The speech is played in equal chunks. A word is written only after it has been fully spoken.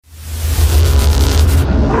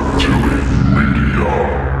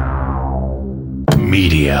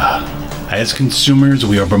as consumers,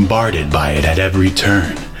 we are bombarded by it at every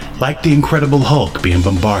turn, like the Incredible Hulk being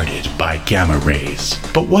bombarded by gamma rays.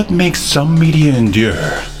 But what makes some media endure,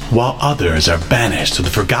 while others are banished to the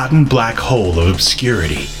forgotten black hole of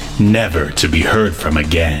obscurity, never to be heard from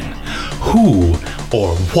again? Who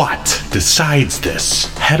or what decides this?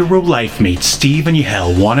 Hetero life mates Steve and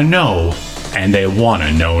Yahel want to know, and they want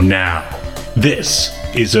to know now. This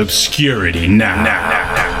is Obscurity Now.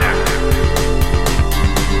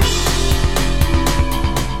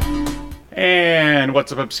 And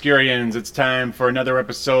what's up, Obscurians? It's time for another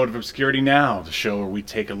episode of Obscurity Now, the show where we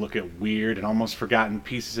take a look at weird and almost forgotten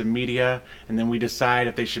pieces of media, and then we decide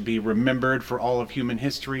if they should be remembered for all of human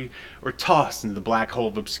history or tossed into the black hole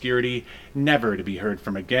of obscurity, never to be heard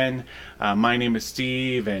from again. My name is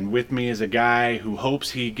Steve, and with me is a guy who hopes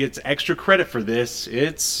he gets extra credit for this.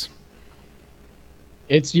 It's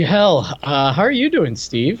Yahel. How are you doing,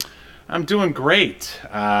 Steve? I'm doing great.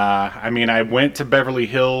 I went to Beverly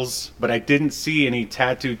Hills, but I didn't see any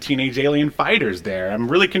tattooed teenage alien fighters there.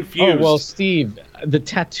 I'm really confused. Oh, well, Steve, the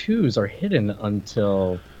tattoos are hidden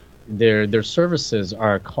until their services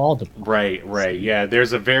are called upon. Right. Yeah,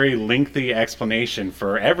 there's a very lengthy explanation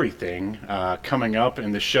for everything coming up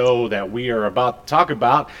in the show that we are about to talk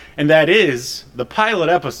about, and that is the pilot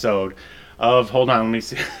episode of, hold on, let me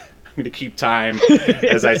see. I'm going to keep time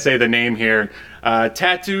as I say the name here.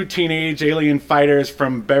 Tattooed Teenage Alien Fighters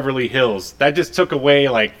from Beverly Hills. That just took away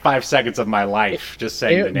like 5 seconds of my life, just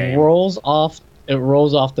saying the name. It rolls off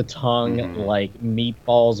the tongue like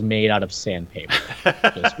meatballs made out of sandpaper.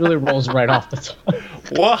 Just really rolls right off the tongue.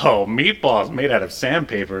 Whoa, meatballs made out of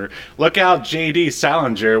sandpaper. Look out, J.D.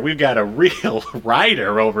 Salinger. We've got a real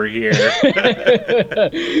writer over here.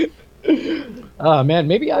 Oh, man,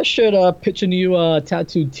 maybe I should pitch a new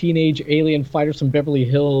tattooed teenage alien fighters from Beverly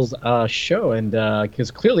Hills show, and because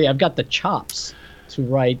clearly I've got the chops to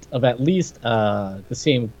write of at least the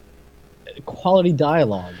same quality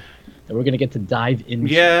dialogue that we're going to get to dive into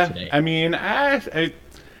today. I mean,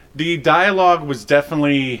 the dialogue was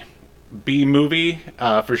definitely B-movie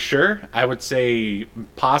for sure. I would say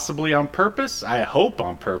possibly on purpose. I hope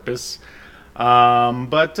on purpose.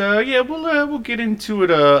 But we'll get into it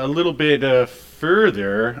a little bit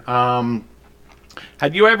further.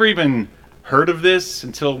 Had you ever even heard of this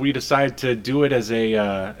until we decided to do it as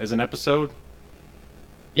an episode?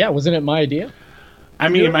 Yeah, wasn't it my idea? I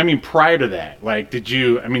mean, prior to that, like, did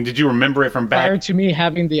you remember it from back? Prior to me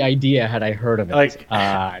having the idea, had I heard of it? Like,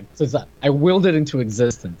 since I willed it into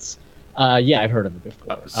existence. Yeah, I've heard of it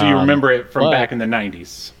before. So you remember it from back in the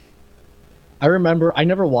 90s? I remember, I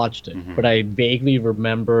never watched it, but I vaguely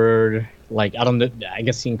remembered, like, I don't know, I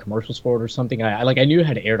guess seeing commercials for it or something. I knew it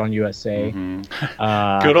had aired on USA.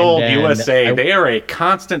 Good old USA. They are a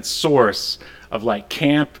constant source of, like,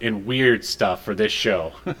 camp and weird stuff for this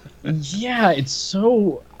show. Yeah, it's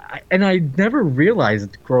so, and I never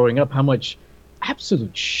realized growing up how much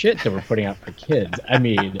absolute shit they were putting out for kids. I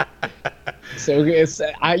mean, so it's,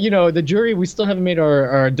 the jury, we still haven't made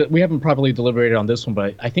we haven't properly deliberated on this one,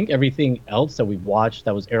 but I think everything else that we've watched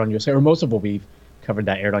that was aired on USA, or most of what we've covered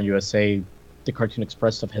that aired on USA, the Cartoon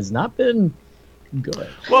Express stuff, has not been good.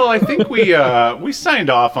 Well, I think we signed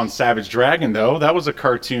off on Savage Dragon, though. That was a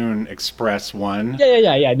Cartoon Express one.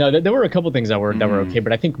 Yeah. No, there were a couple things that were okay,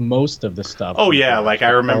 but I think most of the stuff. Oh yeah, like I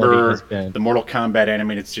remember the Mortal Kombat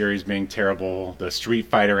animated series being terrible, the Street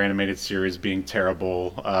Fighter animated series being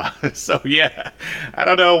terrible. So yeah, I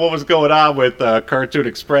don't know what was going on with Cartoon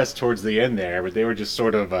Express towards the end there, but they were just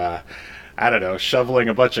sort of shoveling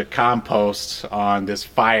a bunch of compost on this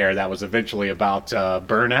fire that was eventually about to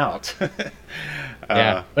burn out.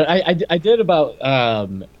 Yeah, but I did about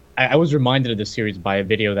I was reminded of this series by a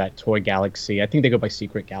video that Toy Galaxy, I think they go by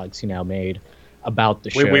Secret Galaxy now, made about the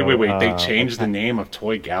show. Wait, they changed the name of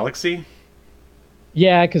Toy Galaxy?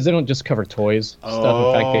 Yeah, because they don't just cover toys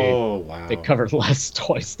stuff. In fact, they cover less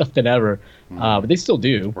toy stuff than ever, but they still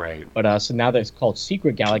do. Right. But so now that it's called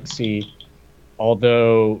Secret Galaxy,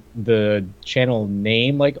 although the channel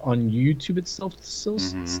name, like on YouTube itself, still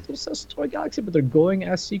says Toy Galaxy, but they're going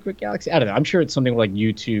as Secret Galaxy. I don't know. I'm sure it's something like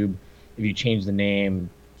YouTube. If you change the name,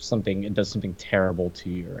 it does something terrible to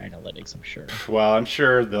your analytics. I'm sure. Well, I'm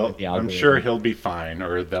sure he'll be fine,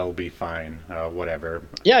 or they'll be fine. Whatever.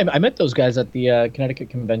 Yeah, I met those guys at the Connecticut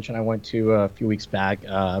convention I went to a few weeks back.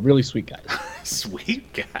 Really sweet guys.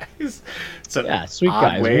 Sweet guys. Sweet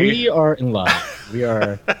guys. We are in love. We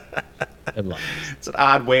are. It's an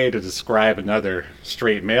odd way to describe another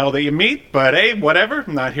straight male that you meet, but hey, whatever.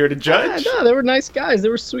 I'm not here to judge. No, they were nice guys. They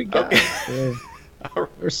were sweet guys. Okay. They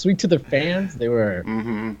were sweet to their fans. They were.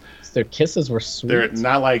 Their kisses were sweet. They're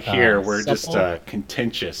not like here. We're supple. just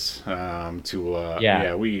contentious.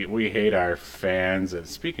 Yeah, we hate our fans. And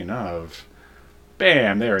speaking of,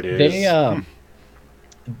 bam, there it is.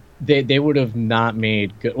 They would have not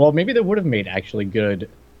made good. Well, maybe they would have made actually good.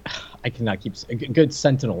 I cannot keep good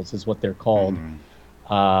Sentinels is what they're called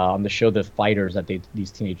on the show. The fighters that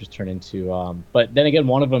these teenagers turn into. But then again,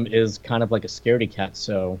 one of them is kind of like a scaredy cat.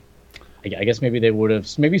 So I guess maybe they would have.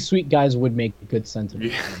 Maybe sweet guys would make good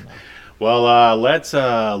Sentinels. Yeah. Well, let's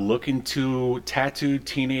look into tattooed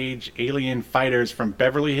teenage alien fighters from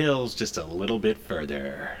Beverly Hills just a little bit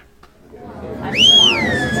further.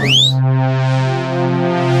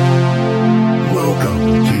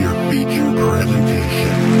 Welcome to your feature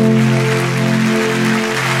presentation.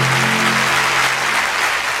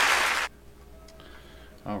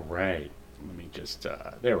 All right, let me just,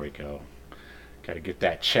 there we go. Got to get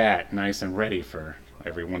that chat nice and ready for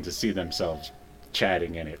everyone to see themselves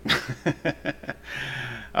chatting in it.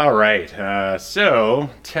 All right, so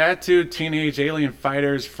tattooed teenage alien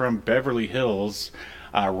fighters from Beverly Hills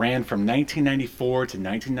ran from 1994 to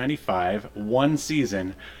 1995, one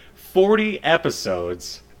season, 40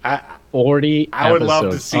 episodes. 40 I would love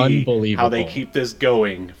to see Unbelievable. how they keep this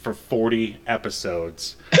going for 40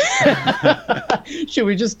 episodes. Should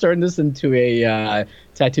we just turn this into a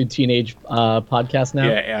tattooed teenage podcast now?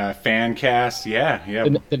 Yeah, fan cast. Yeah.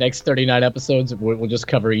 The next 39 episodes, we'll just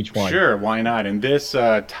cover each one. Sure, why not? And this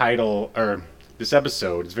title, or this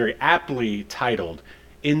episode, is very aptly titled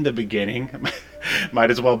 "In the Beginning." Might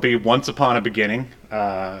as well be "Once Upon a Beginning."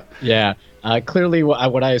 Yeah. Clearly,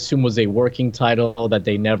 what I assume was a working title that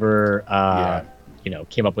they never,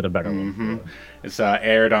 came up with a better one. It's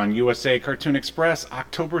aired on USA Cartoon Express,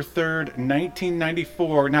 October 3rd,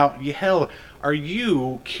 1994. Now, hell, are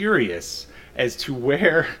you curious as to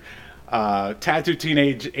where tattooed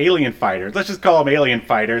teenage alien fighters, let's just call them alien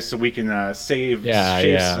fighters so we can shave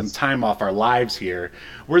some time off our lives here,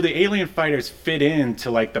 where the alien fighters fit into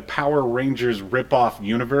like the Power Rangers ripoff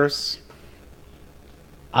universe?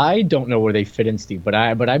 I don't know where they fit in, Steve, but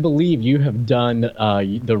I believe you have done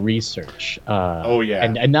the research.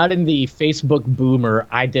 And not in the Facebook boomer,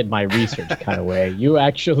 I did my research kind of way. You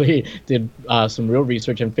actually did some real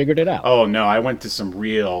research and figured it out. Oh no, I went to some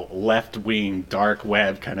real left-wing dark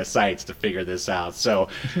web kind of sites to figure this out. So,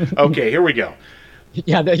 okay, here we go.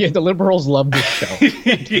 Yeah, the liberals love this show.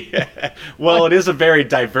 Yeah. Well, it is a very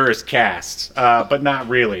diverse cast, but not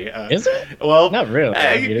really. Is it? Well, not really.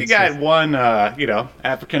 You got one,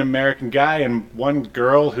 African-American guy and one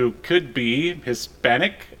girl who could be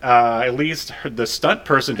Hispanic. At least the stunt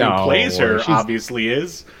person who plays her obviously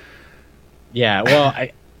is. Yeah, well,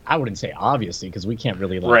 I wouldn't say obviously because we can't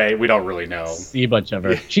really right. We don't really know. See much of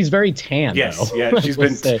her. She's very tan. Yes, though. Yeah, she's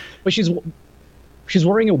been. But she's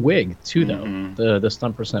wearing a wig too, though. The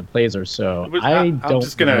stunt person that plays her. So I'm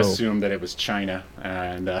just gonna assume that it was China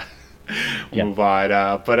and move on.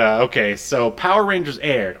 Okay. So Power Rangers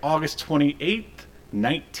aired August 28th,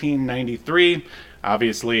 1993.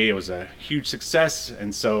 Obviously, it was a huge success,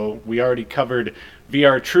 and so we already covered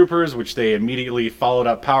VR Troopers, which they immediately followed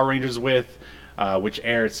up Power Rangers with, which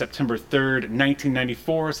aired September 3rd,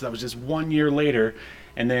 1994. So that was just 1 year later.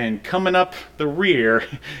 And then coming up the rear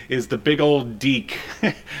is the big old Deke.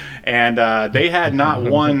 And they had not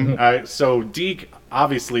one. So Deke,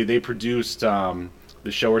 obviously, they produced the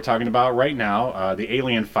show we're talking about right now, the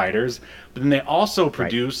Alien Fighters. But then they also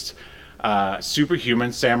produced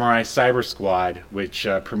Superhuman Samurai Cyber Squad, which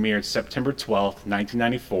premiered September 12th,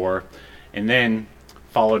 1994. And then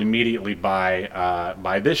followed immediately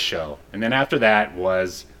by this show. And then after that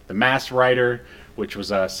was The Masked Rider, which was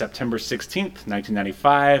September 16th,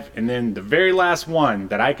 1995. And then the very last one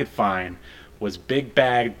that I could find was Big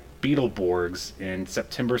Bad Beetleborgs in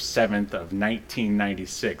September 7th of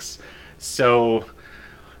 1996. So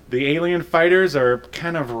the Alien Fighters are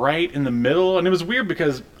kind of right in the middle. And it was weird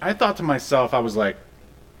because I thought to myself, I was like,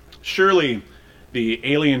 surely the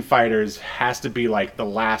Alien Fighters has to be like the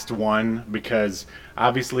last one because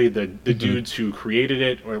obviously the dudes who created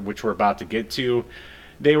it, or which we're about to get to,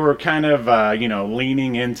 they were kind of,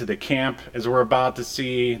 leaning into the camp, as we're about to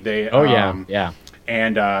see. Yeah.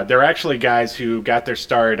 And they're actually guys who got their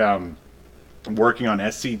start working on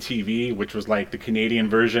SCTV, which was like the Canadian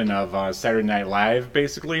version of Saturday Night Live,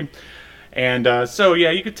 basically. And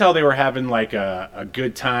you could tell they were having like a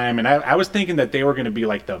good time. And I was thinking that they were going to be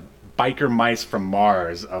like the biker mice from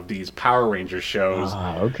Mars of these Power Ranger shows.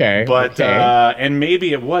 Okay. But and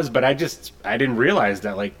maybe it was, but I didn't realize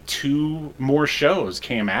that like 2 more shows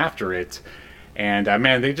came after it. And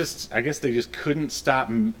man, I guess they just couldn't stop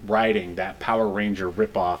writing that Power Ranger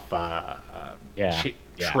ripoff Yeah.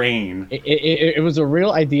 Yeah. train. It was a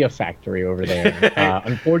real idea factory over there.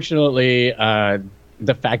 Unfortunately,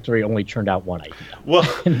 the factory only churned out one idea. Well,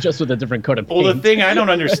 Just with a different coat of paint. well, the thing I don't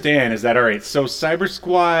understand is that, all right, so Cyber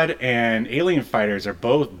Squad and Alien Fighters are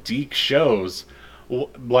both DiC shows.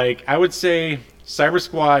 Like, I would say Cyber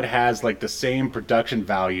Squad has like the same production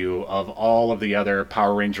value of all of the other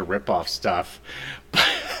Power Ranger ripoff stuff.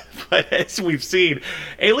 But as we've seen,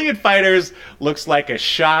 Alien Fighters looks like a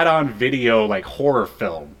shot-on-video like horror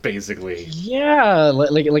film, basically. Yeah,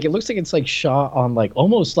 like it looks like it's like shot on like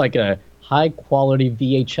almost like a high quality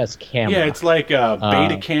VHS camera. Yeah, it's like a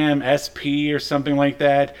Betacam SP or something like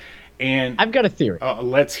that. And I've got a theory.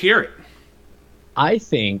 Let's hear it. I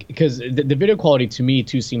think because the video quality to me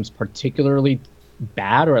too seems particularly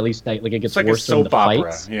bad, or at least like it gets It's like worse a during the soap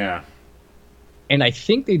opera. fights. Yeah. And I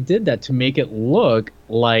think they did that to make it look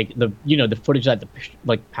like the footage that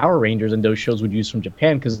the Power Rangers and those shows would use from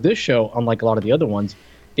Japan. Because this show, unlike a lot of the other ones,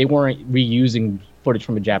 they weren't reusing footage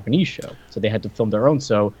from a Japanese show, so they had to film their own.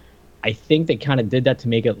 So I think they kind of did that to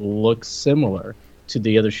make it look similar to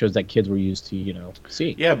the other shows that kids were used to,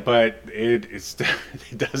 see. Yeah, but it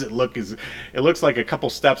doesn't look as. It looks like a couple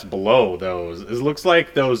steps below those. It looks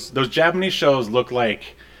like those Japanese shows look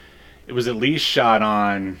like it was at least shot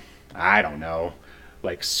on, I don't know,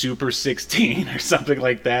 like Super 16 or something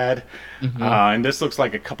like that. Mm-hmm. And this looks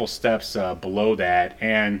like a couple steps below that.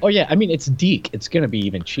 And oh yeah, I mean it's DiC. It's gonna be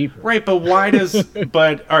even cheaper. Right, but why does?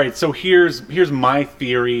 But all right, so here's my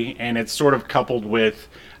theory, and it's sort of coupled with,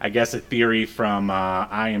 I guess, a theory from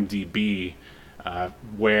IMDb,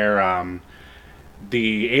 where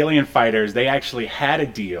the Alien Fighters, they actually had a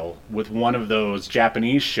deal with one of those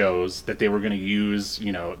Japanese shows that they were going to use.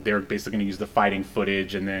 They were basically going to use the fighting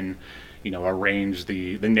footage and then, arrange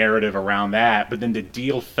the narrative around that. But then the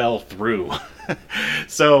deal fell through.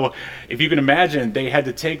 So if you can imagine, they had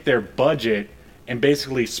to take their budget and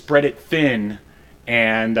basically spread it thin.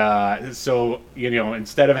 And so,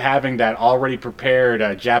 instead of having that already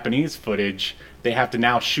prepared Japanese footage, they have to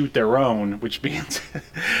now shoot their own, which means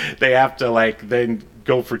they have to then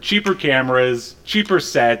go for cheaper cameras, cheaper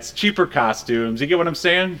sets, cheaper costumes. You get what I'm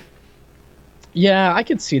saying? Yeah, I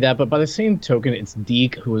could see that, but by the same token, it's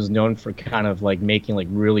DiC, who is known for kind of making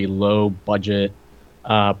really low budget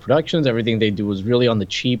productions. Everything they do was really on the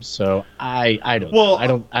cheap, so I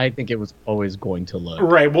think it was always going to look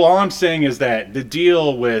right. Well, all I'm saying is that the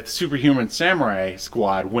deal with Superhuman Samurai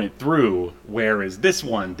Squad went through, whereas this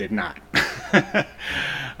one did not.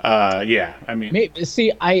 Yeah, I mean,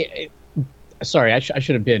 see, sorry, I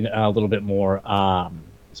should have been a little bit more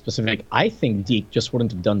specific. I think DiC just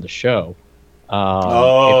wouldn't have done the show.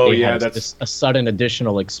 If they had that's a sudden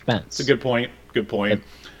additional expense. That's a good point. Good point.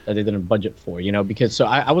 That they didn't budget for, because so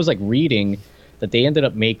I was reading that they ended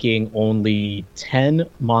up making only 10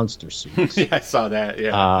 monster suits. Yeah, I saw that.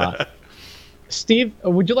 Yeah. Steve,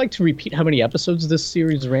 would you like to repeat how many episodes this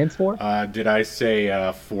series ran for? Did I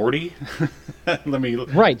say 40? Let me.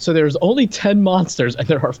 Right. So there's only 10 monsters and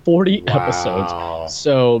there are 40 episodes.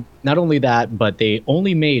 So not only that, but they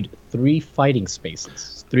only made 3 fighting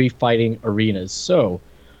spaces, 3 fighting arenas. So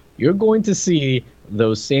you're going to see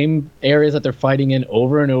those same areas that they're fighting in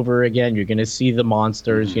over and over again. You're going to see the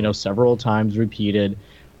monsters, several times repeated.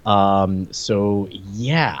 So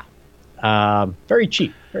yeah, very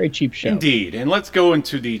cheap show. Indeed. And let's go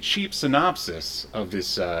into the cheap synopsis of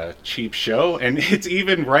this cheap show. And it's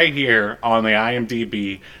even right here on the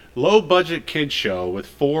IMDb. Low budget kids show with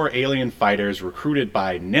 4 alien fighters recruited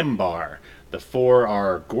by Nimbar. The 4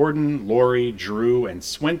 are Gordon, Lori, Drew, and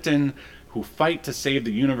Swinton, who fight to save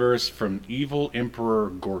the universe from evil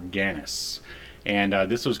Emperor Gorganus. And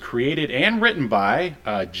this was created and written by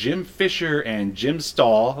Jim Fisher and Jim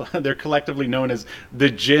Stahl. They're collectively known as the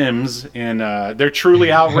Jims, and they're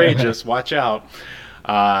truly outrageous. Watch out.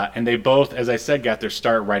 And they both, as I said, got their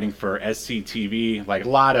start writing for SCTV. A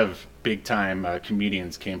lot of big-time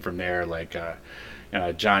comedians came from there,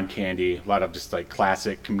 John Candy, a lot of just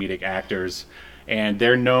classic comedic actors. And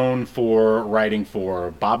they're known for writing for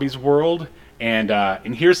Bobby's World.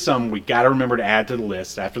 And here's some we got to remember to add to the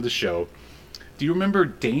list after the show. Do you remember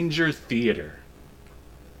Danger Theater?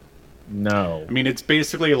 No. I mean, it's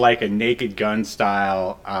basically like a Naked Gun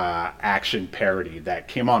style action parody that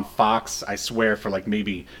came on Fox, I swear, for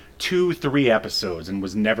maybe 2-3 episodes and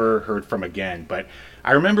was never heard from again. But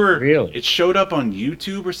I remember it showed up on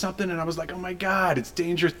YouTube or something, and I was like, oh my God, it's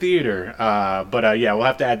Danger Theater. But yeah, we'll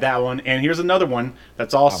have to add that one. And here's another one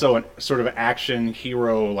that's also a sort of action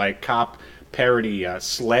hero, cop parody,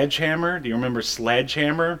 Sledgehammer. Do you remember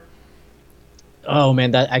Sledgehammer? Oh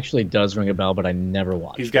man, that actually does ring a bell, but I never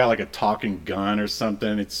watched. He's got like a talking gun or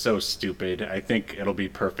something. It's so stupid. I think it'll be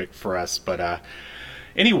perfect for us. But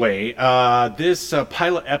anyway, this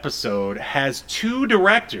pilot episode has two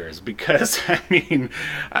directors because, I mean,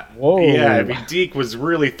 Whoa. yeah, I mean, Deke was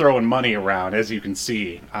really throwing money around, as you can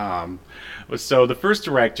see. So the first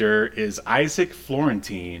director is Isaac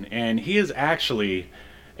Florentine, and he is actually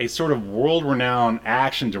a sort of world-renowned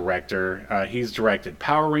action director. He's directed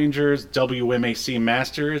Power Rangers, WMAC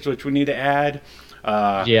Masters, which we need to add.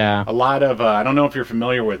 Yeah. A lot of I don't know if you're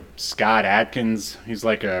familiar with Scott Adkins. He's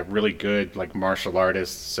like a really good like martial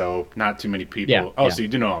artist. So not too many people. Yeah, oh, yeah. so you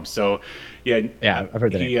do know him. So yeah, I've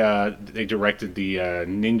heard that name. They directed the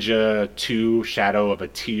Ninja 2 Shadow of a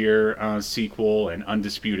Tear sequel and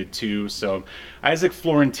Undisputed 2. So Isaac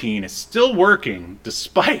Florentine is still working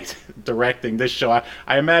despite directing this show.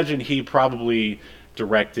 I imagine he probably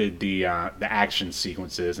directed the action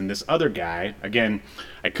sequences, and this other guy, again,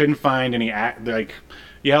 I couldn't find any like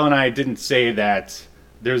Yael and I didn't say that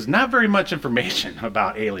there's not very much information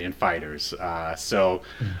about alien fighters, so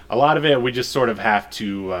a lot of it we just sort of have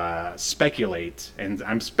to speculate, and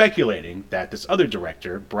I'm speculating that this other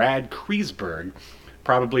director, Brad Kreisberg,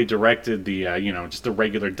 probably directed the just the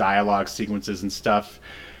regular dialogue sequences and stuff.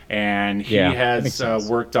 And he has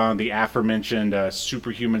worked on the aforementioned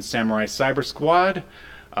Superhuman Samurai Cyber Squad.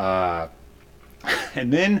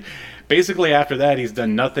 And then basically after that, he's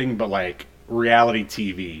done nothing but like reality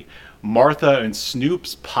TV. Martha and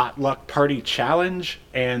Snoop's Potluck Party Challenge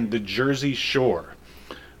and The Jersey Shore.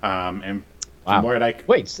 And from what I...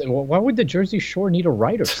 Wait, so why would the Jersey Shore need a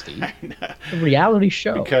writer, Steve? A reality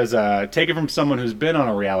show. Because take it from someone who's been on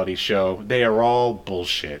a reality show, they are all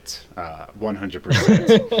bullshit,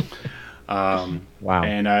 100%. Wow.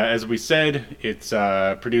 And as we said, it's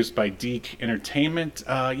produced by Deke Entertainment.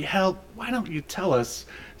 Yael, why don't you tell us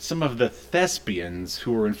some of the thespians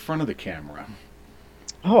who are in front of the camera?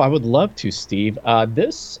 Oh, I would love to, Steve.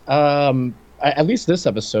 This, at least this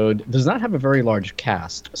episode, does not have a very large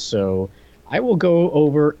cast, so I will go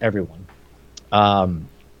over everyone.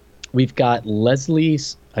 We've got Leslie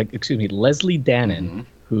Dannon,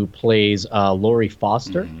 who plays Laurie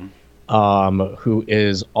Foster, who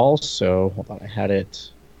is also, hold on, I had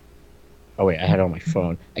it on my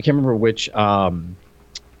phone. I can't remember which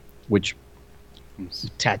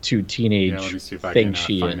tattooed teenage let me see if I thing can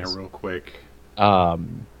she find is. it real quick.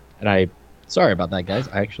 And sorry about that, guys.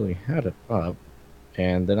 I actually had it up,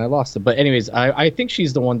 and then I lost it. But anyways, I think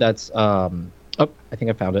she's the one that's I think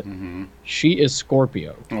I found it. She is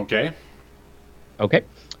Scorpio. Okay.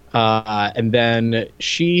 And then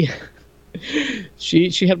she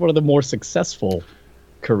had one of the more successful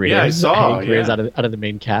careers. Yeah, I saw. Careers out of the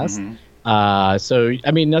main cast. So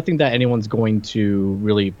I mean, nothing that anyone's going to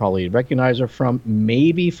really probably recognize her from.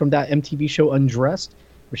 Maybe from that MTV show Undressed,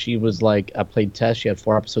 where she was like played Tess. She had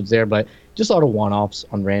 4 episodes there, but just a lot of one-offs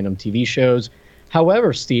on random TV shows.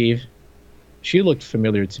 However, Steve, she looked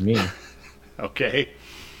familiar to me. Okay.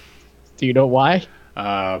 Do you know why?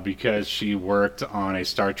 Because she worked on a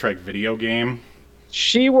Star Trek video game.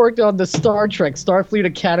 She worked on the Star Trek Starfleet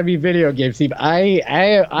Academy video game, Steve.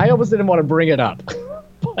 I almost didn't want to bring it up,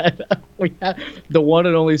 but we have the one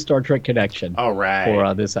and only Star Trek connection. All right.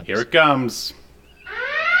 For this episode. Here it comes.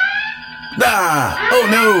 Oh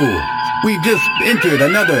no! We just entered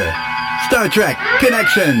another Star Trek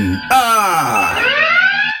connection.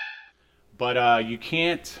 But you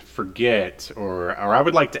can't forget, or I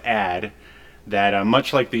would like to add, that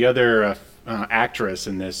much like the other actress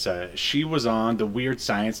in this, she was on the Weird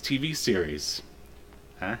Science TV series.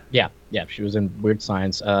 Huh? Yeah, she was in Weird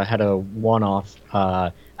Science. Had a one-off.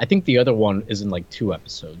 I think the other one is in like 2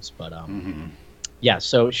 episodes, but yeah.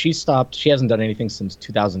 So she stopped. She hasn't done anything since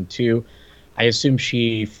 2002. I assume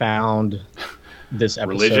she found this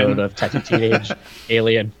episode of Tattooed Teenage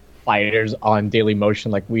Alien Fighters on Daily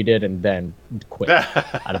Motion like we did, and then quit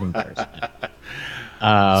out of embarrassment.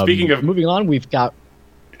 Speaking of moving on, we've got.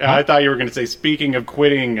 I thought you were going to say, speaking of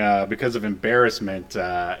quitting because of embarrassment,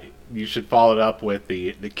 you should follow it up with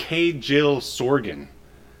the K. Jill Sorgan.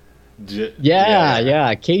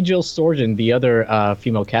 Yeah. K. Jill Sorgan, the other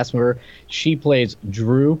female cast member, she plays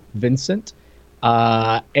Drew Vincent,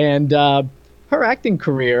 and her acting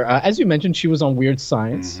career, as you mentioned, she was on Weird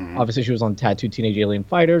Science. Obviously, she was on Tattooed Teenage Alien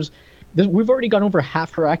Fighters. We've already gone over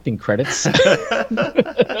half her acting credits.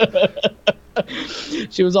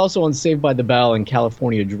 She was also on Saved by the Bell and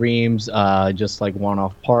California Dreams, just like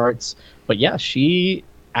one-off parts. But yeah, she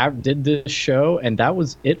did this show, and that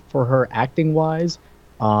was it for her acting-wise.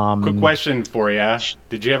 Quick question for you: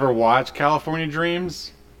 did you ever watch California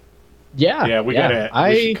Dreams? Yeah. Yeah, we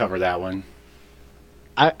should cover that one.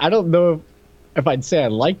 I don't know if I'd say I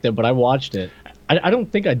liked it, but I watched it. I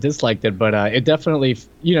don't think I disliked it, but it definitely,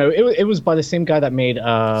 it was by the same guy that made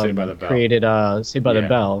Saved by the Bell. created Saved by the Yeah.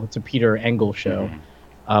 Bell. It's a Peter Engel show.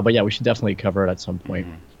 But yeah, we should definitely cover it at some point.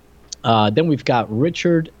 Then we've got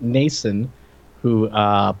Richard Nason, who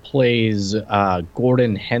plays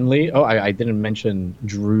Gordon Henley. Oh, I didn't mention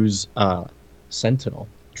Drew's Sentinel.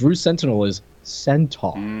 Drew's Sentinel is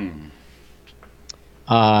Centaur.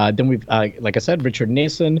 Then we've, like I said, Richard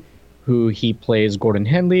Nason, who he plays Gordon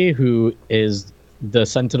Henley, who is the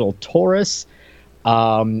Sentinel Taurus.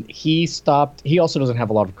 He also doesn't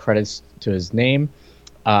have a lot of credits to his name.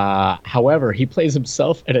 However, he plays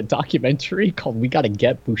himself in a documentary called We Gotta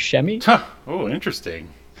Get Buscemi. Oh, interesting.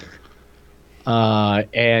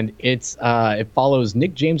 And it follows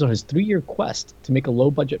Nick James on his 3-year quest to make a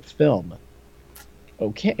low-budget film.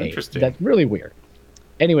 Okay, Interesting. That's really weird.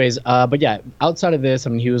 Anyways, but yeah, outside of this,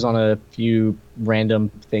 I mean, he was on a few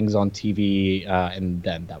random things on TV, and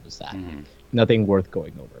then that was that. Nothing worth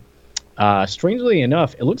going over. Strangely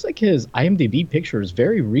enough, it looks like his IMDb picture is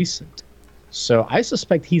very recent. So I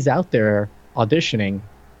suspect he's out there auditioning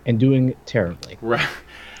and doing terribly. Right.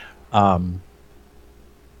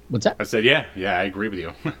 What's that? I said, yeah, I agree with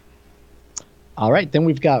you. All right, then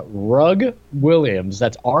we've got Rugg Williams.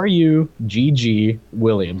 That's Rugg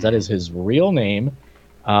Williams. That is his real name.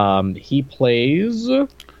 He plays.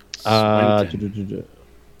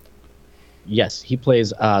 Yes, he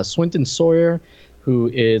plays Swinton Sawyer, who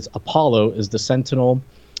is Apollo, is the Sentinel.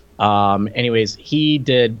 Anyways, he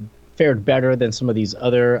fared better than some of these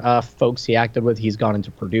other folks he acted with. He's gone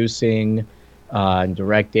into producing and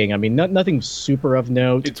directing. I mean, nothing super of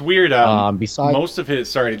note. It's weird. Besides, most of his,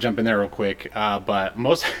 sorry to jump in there real quick, but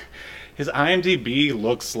his IMDb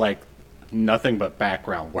looks like nothing but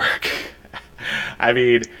background work. I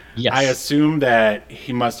mean, yes. I assume that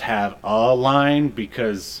he must have a line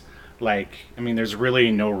because, there's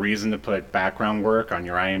really no reason to put background work on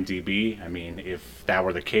your IMDb. I mean, if that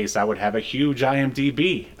were the case, I would have a huge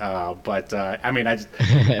IMDb.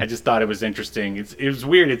 I just thought it was interesting. It was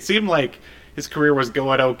weird. It seemed like his career was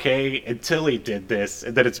going okay until he did this,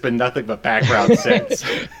 and then it's been nothing but background since.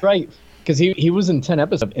 Right, because he was in 10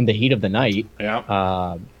 episodes in The Heat of the Night,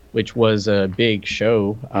 which was a big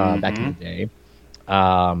show back in the day.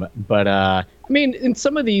 I mean, in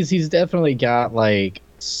some of these, he's definitely got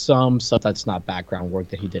some stuff that's not background work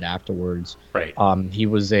that he did afterwards. Right. He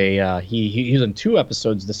was he was in 2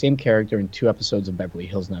 episodes, the same character in 2 episodes of Beverly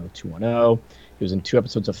Hills 90210. He was in 2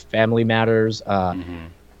 episodes of Family Matters.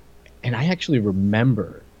 And I actually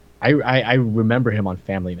remember, I remember him on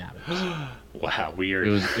Family Matters. Wow, weird.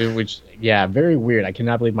 Very weird. I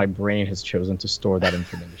cannot believe my brain has chosen to store that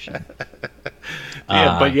information.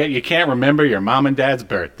 But yet you can't remember your mom and dad's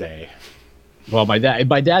birthday. Well, my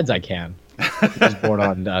dad's I can.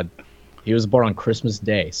 He was born on Christmas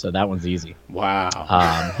Day, so that one's easy. Wow.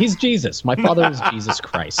 He's Jesus. My father is Jesus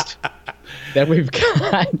Christ. Then we've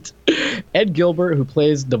got Ed Gilbert, who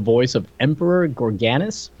plays the voice of Emperor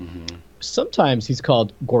Gorganus. Sometimes he's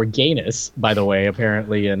called Gorganus, by the way,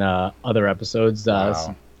 apparently in other episodes.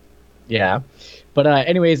 Wow. Yeah. But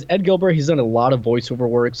anyways, Ed Gilbert, he's done a lot of voiceover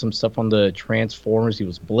work, some stuff on the Transformers. He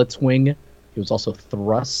was Blitzwing. He was also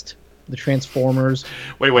Thrust, the Transformers.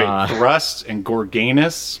 Wait. Thrust and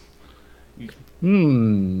Gorganus?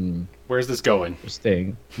 Where's this going?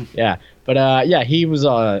 Interesting. Yeah. But he was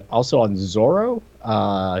also on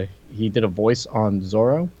Zorro. He did a voice on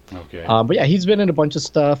Zorro. Okay. But yeah, he's been in a bunch of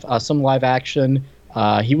stuff, some live action.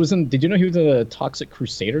 He was in. Did you know he was in a Toxic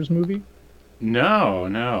Crusaders movie? No,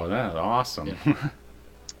 that's awesome.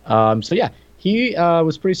 Yeah. So yeah, he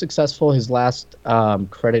was pretty successful. His last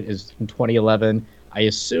credit is in 2011. I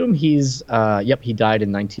assume he died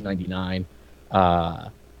in 1999.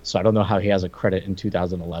 So I don't know how he has a credit in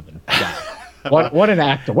 2011. Yeah. What an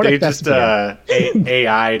actor! What they a just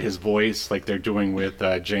AI'd his voice like they're doing with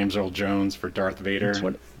James Earl Jones for Darth Vader.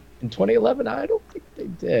 In 2011, I don't think they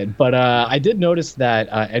did, but I did notice that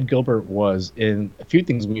Ed Gilbert was in a few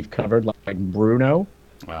things we've covered, like Bruno.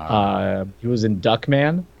 Wow. He was in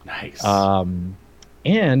Duckman. Nice.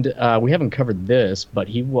 And we haven't covered this, but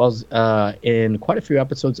he was in quite a few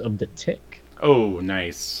episodes of The Tick. Oh,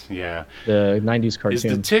 nice. Yeah. The 90s cartoon. Is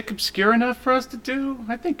The Tick obscure enough for us to do?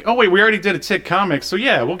 I think. Oh, wait, we already did a Tick comic, so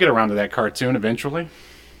yeah, we'll get around to that cartoon eventually.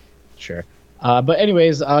 Sure. But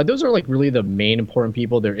anyways, those are really the main important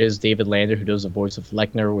people. There is David Lander, who does the voice of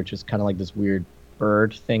Lechner, which is kind of like this weird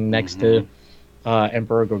bird thing next to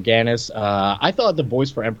Emperor Gorganus. I thought the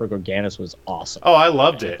voice for Emperor Gorganus was awesome. Oh, I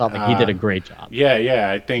loved it. I thought he did a great job.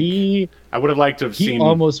 Yeah. I think I would have liked to have seen. He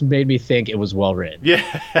almost made me think it was well written. Yeah.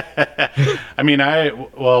 I mean,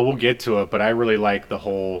 we'll get to it, but I really like the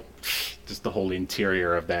whole just the whole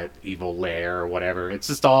interior of that evil lair or whatever. It's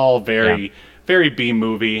just all very, very B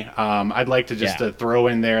movie. I'd like to just throw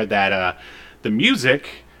in there that the music,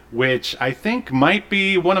 which I think might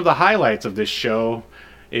be one of the highlights of this show,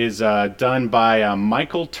 is done by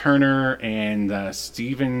Michael Turner and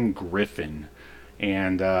Stephen Griffin.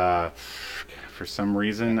 And for some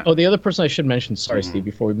reason... Oh, the other person I should mention, sorry, Steve,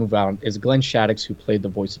 before we move on, is Glenn Shaddix, who played the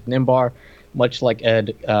voice of Nimbar. Much like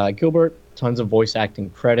Ed Gilbert, tons of voice acting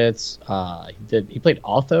credits. He played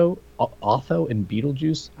Otho in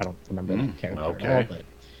Beetlejuice. I don't remember that character at all,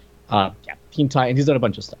 but Teen Titans. He's done a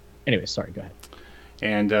bunch of stuff. Anyway, sorry, go ahead.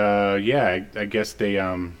 And I guess they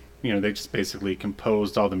they just basically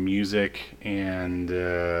composed all the music, and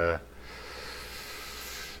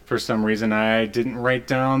for some reason I didn't write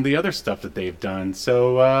down the other stuff that they've done.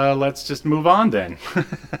 So let's just move on then.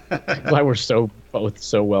 Glad we're both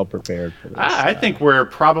so well prepared for this. I think we're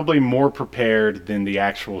probably more prepared than the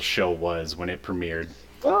actual show was when it premiered.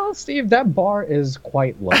 Well, Steve, that bar is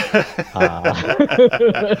quite low.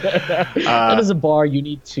 That is a bar you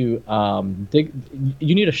need to dig.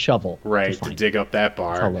 You need a shovel, right, to dig up that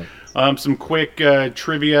bar. Some quick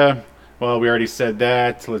trivia. Well, we already said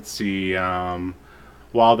that. Let's see.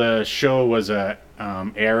 While the show was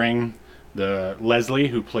airing, the Leslie,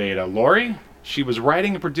 who played Lori, she was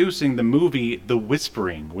writing and producing the movie The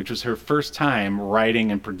Whispering, which was her first time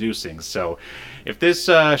writing and producing. So if this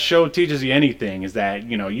show teaches you anything, is that,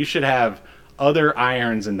 you should have other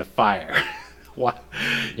irons in the fire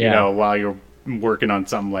while you're working on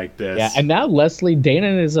something like this. Yeah, and now Leslie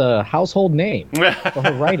Danon is a household name for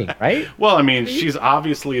her writing, right? Well, I mean, she's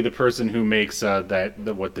obviously the person who makes the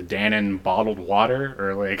Danon bottled water,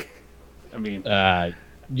 or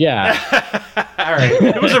yeah. All right,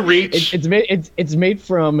 it was a reach. It's made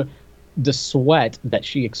from the sweat that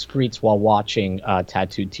she excretes while watching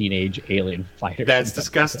tattooed teenage alien fighters. That's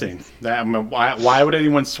disgusting. Why would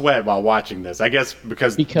anyone sweat while watching this? I guess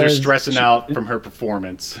because they're stressing out from her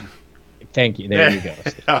performance. Thank you. There you go.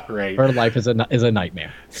 All right. Her life is a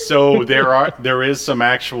nightmare. So there is some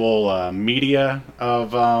actual media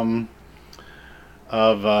of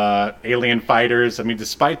alien fighters. I mean,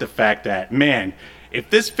 despite the fact that, man, if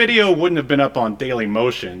this video wouldn't have been up on Daily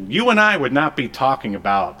Motion, you and I would not be talking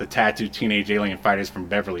about the tattooed teenage alien fighters from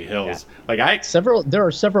Beverly Hills. Yeah. There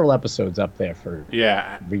are several episodes up there for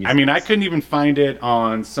reasons. I mean, I couldn't even find it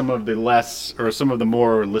on some of the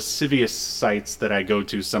more lascivious sites that I go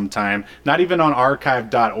to sometime. Not even on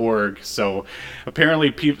archive.org. So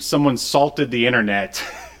apparently someone salted the internet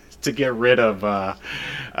to get rid of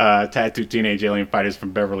tattooed teenage alien fighters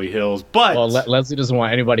from Beverly Hills. But Leslie doesn't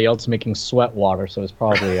want anybody else making sweat water, so it's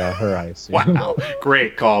probably her, I assume. Wow,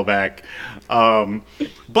 great callback.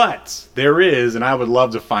 But there is, and I would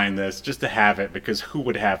love to find this just to have it, because who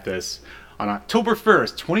would have this? On October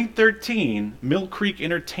 1st, 2013, Mill Creek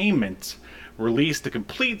Entertainment released the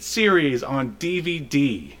complete series on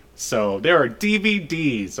DVD. So there are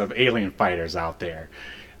DVDs of alien fighters out there.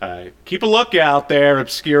 Keep a lookout there,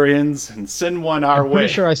 Obscurians, and send one our way. I'm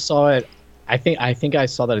pretty sure I saw it. I think I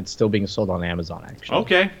saw that it's still being sold on Amazon, actually.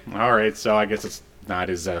 Okay. All right. So I guess it's not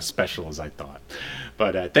as special as I thought.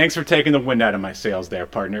 But thanks for taking the wind out of my sails there,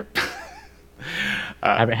 partner.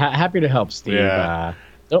 Happy to help, Steve. Yeah.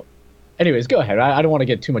 Anyways, go ahead. I don't want to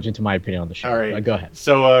get too much into my opinion on the show. All right. Go ahead.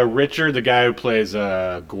 So Richard, the guy who plays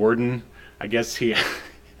Gordon, I guess he...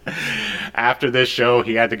 After this show,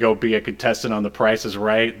 he had to go be a contestant on The Price is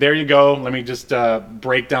Right. There you go. Let me just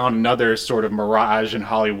break down another sort of mirage in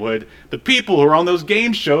Hollywood. The people who are on those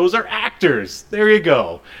game shows are actors. There you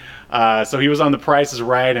go. So he was on The Price is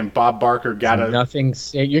Right, and Bob Barker got next thing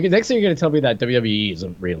you're going to tell me that WWE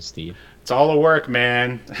isn't real, Steve. It's all a work,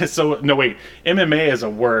 man. So, no, wait. MMA is a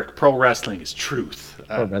work. Pro wrestling is truth.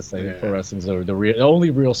 Pro wrestling is the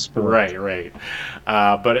only real sport. Right.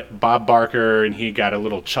 But Bob Barker and he got a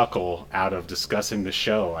little chuckle out of discussing the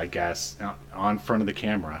show, I guess, on front of the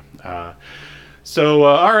camera. All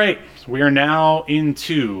right. We are now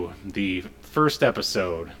into the first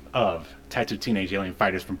episode of Tattooed Teenage Alien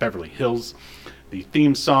Fighters from Beverly Hills. The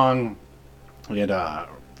theme song, it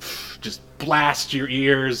just blasts your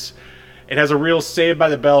ears. It has a real Saved by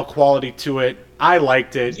the Bell quality to it. I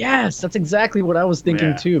liked it. Yes, that's exactly what I was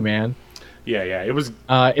thinking too, man. Yeah. It was.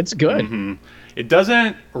 It's good. Mm-hmm. It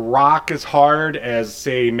doesn't rock as hard as,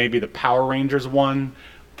 say, maybe the Power Rangers one,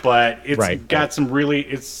 but it's got some really.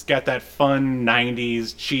 It's got that fun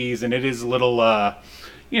 '90s cheese, and it is a little.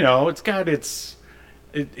 It's got its.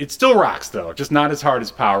 It still rocks though, just not as hard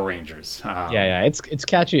as Power Rangers. It's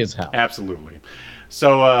catchy as hell. Absolutely.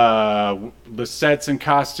 So the sets and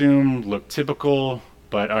costume look typical,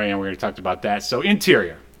 but we already talked about that. So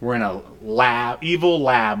interior. We're in a lab, evil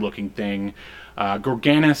lab-looking thing.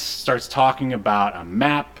 Gorganis starts talking about a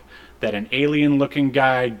map that an alien-looking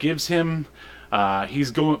guy gives him.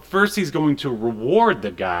 He's going to reward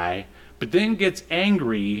the guy, but then gets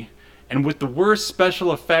angry and with the worst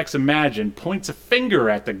special effects imagined, points a finger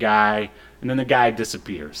at the guy, and then the guy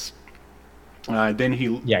disappears. Then he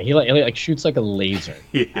like shoots like a laser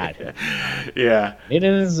at him. Yeah, it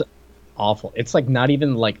is awful. It's like not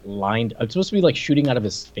even like lined. It's supposed to be like shooting out of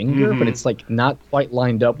his finger, but it's like not quite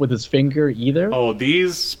lined up with his finger either. Oh,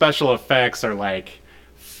 these special effects are like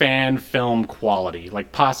fan film quality,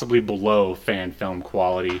 like possibly below fan film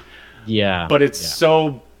quality. Yeah, but it's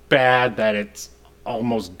so bad that it's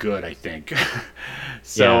almost good, I think.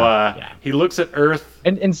 So he looks at Earth,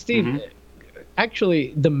 and Steve,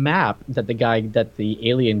 actually, the map that the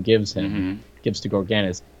alien gives him, gives to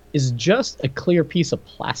Gorganis, is just a clear piece of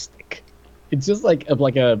plastic. It's just like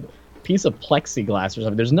a piece of plexiglass or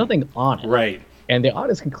something. There's nothing on it. Right. And the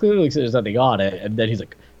artist can clearly say there's nothing on it, and then he's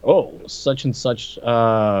like, "Oh, such and such."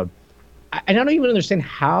 And I don't even understand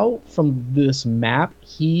how from this map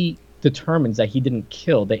he determines that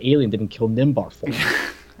the alien didn't kill Nimbar for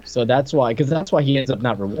him. So that's why he ends up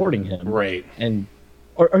not rewarding him. Right. And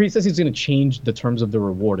or he says he's going to change the terms of the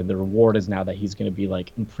reward, and the reward is now that he's going to be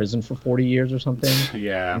like in prison for 40 years or something.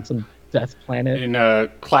 Yeah. On some death planet. In a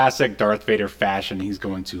classic Darth Vader fashion, he's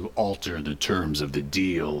going to alter the terms of the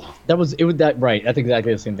deal. Right. That's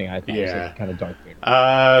exactly the same thing I thought. Yeah. It was like kind of Darth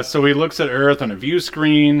Vader. So he looks at Earth on a view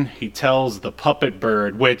screen. He tells the puppet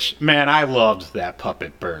bird, which, man, I loved that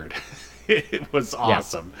puppet bird. It was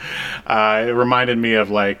awesome. Yeah. It reminded me of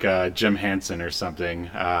like Jim Henson or something.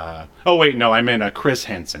 Oh wait, no, I meant Chris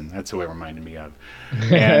Henson. That's who it reminded me of.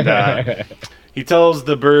 And he tells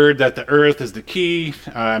the bird that the Earth is the key.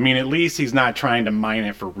 I mean, at least he's not trying to mine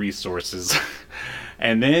it for resources.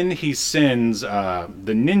 And then he sends the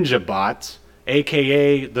ninja bot,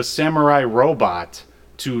 aka the samurai robot,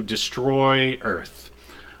 to destroy Earth.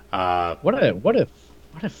 What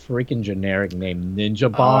a freaking generic name,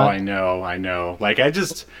 Ninja Bot. Oh, I know. Like,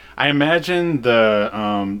 I imagine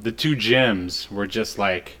the two Jims were just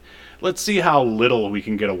like, let's see how little we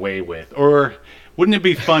can get away with. Or wouldn't it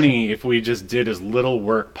be funny if we just did as little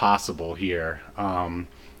work possible here?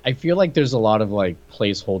 I feel like there's a lot of like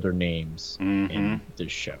placeholder names in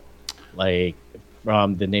this show. Like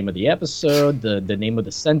from the name of the episode, the name of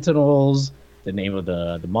the Sentinels, the name of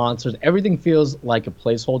the monsters. Everything feels like a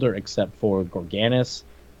placeholder except for Gorganis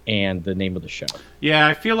and the name of the show. Yeah,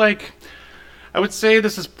 I feel like I would say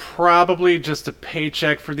this is probably just a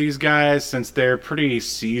paycheck for these guys since they're pretty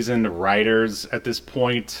seasoned writers at this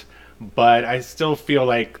point. But I still feel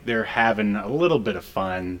like they're having a little bit of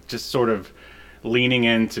fun, just sort of leaning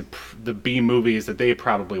into the B movies that they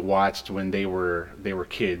probably watched when they were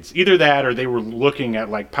kids. Either that, or they were looking at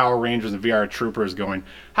like Power Rangers and VR Troopers, going,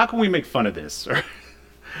 "How can we make fun of this?"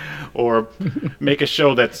 or make a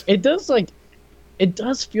show that's. It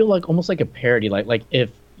does feel like almost like a parody. Like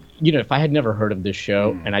if I had never heard of this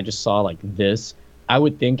show and I just saw like this, I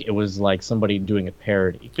would think it was like somebody doing a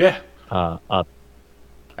parody. Yeah.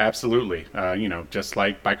 Absolutely. Just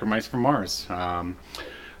like Biker Mice from Mars.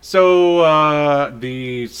 So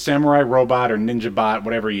the samurai robot or ninja bot,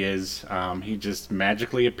 whatever he is, he just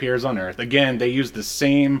magically appears on Earth. Again, they use the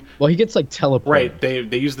same... Well, he gets like teleported. Right.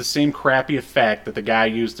 They use the same crappy effect that the guy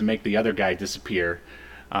used to make the other guy disappear.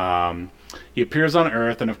 He appears on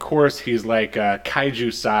Earth, and of course he's like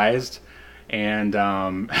kaiju-sized. And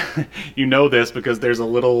you know this because there's a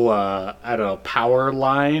little power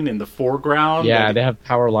line in the foreground. Yeah, they have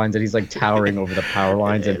power lines, and he's like towering over the power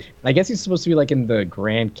lines. And I guess he's supposed to be like in the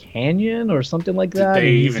Grand Canyon or something like that. Did they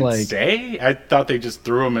even say? I thought they just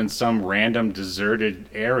threw him in some random deserted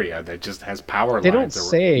area that just has power lines. They don't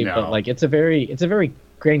say, but like it's a very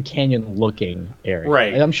Grand Canyon looking area.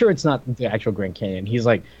 Right. And I'm sure it's not the actual Grand Canyon. He's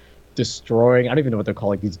like destroying, I don't even know what they're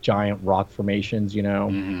called, like these giant rock formations,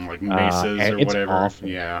 like mesas or whatever. Awful.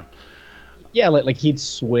 Yeah, like he'd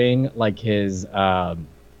swing like his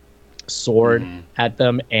sword at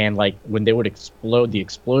them, and like when they would explode, the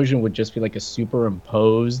explosion would just be like a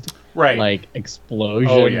superimposed like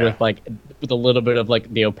explosion with a little bit of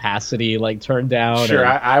like the opacity like turned down. Sure,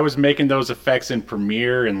 I was making those effects in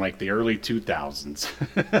Premiere in like the early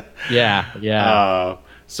 2000s. yeah.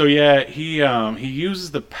 So yeah, he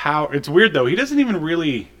uses the power. It's weird though. He doesn't even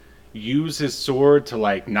really use his sword to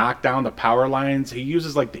like knock down the power lines. He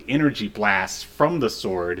uses like the energy blast from the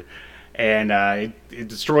sword, and it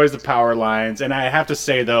destroys the power lines. And I have to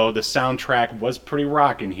say though, the soundtrack was pretty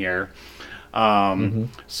rocking here.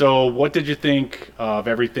 So what did you think of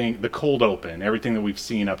everything, the cold open, everything that we've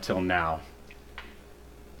seen up till now?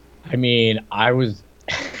 I mean, I was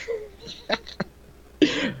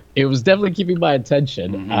It was definitely keeping my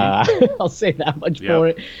attention. I'll say that much for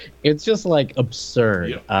it. It's just like absurd.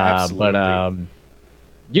 Yep, absolutely.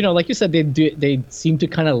 But like you said, they seem to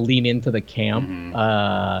kind of lean into the camp.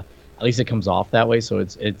 At least it comes off that way, so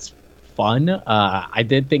it's fun. I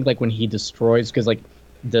did think like when he destroys, because like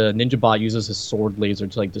the ninja bot uses his sword laser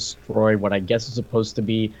to like destroy what I guess is supposed to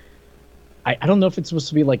be. I don't know if it's supposed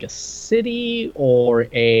to be like a city or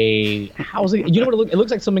a housing. You know what it looks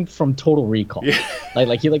like? Something from Total Recall. Yeah.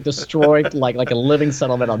 Like he like destroyed like a living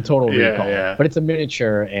settlement on Total Recall. Yeah. But it's a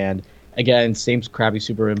miniature, and again, same crappy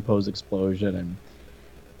superimposed explosion. And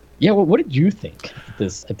yeah, what did you think at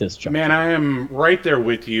this juncture? Man, I am right there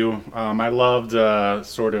with you. I loved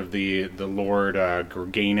sort of the Lord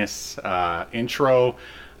Gorganus intro.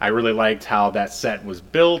 I really liked how that set was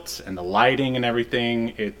built and the lighting and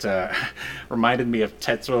everything. It reminded me of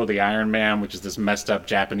Tetsuo the Iron Man, which is this messed up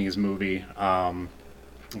Japanese movie.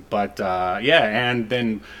 But and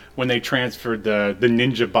then when they transferred the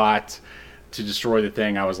ninja bot to destroy the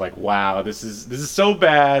thing, I was like, wow, this is so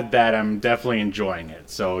bad that I'm definitely enjoying it.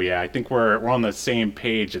 So yeah, I think we're on the same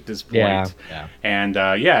page at this point. Yeah.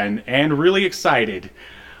 And really excited.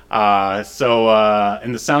 And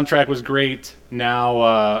the soundtrack was great.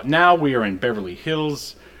 Now we are in Beverly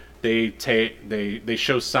Hills. They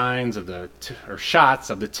show signs of or shots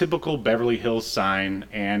of the typical Beverly Hills sign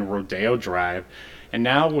and Rodeo Drive, and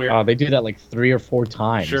now we're they do that like 3 or 4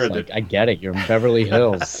 times. Sure, like, I get it. You're in Beverly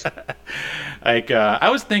Hills. I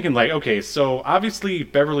was thinking like, okay, so obviously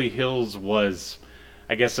Beverly Hills was,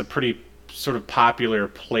 I guess, a pretty sort of popular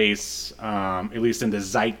place, at least in the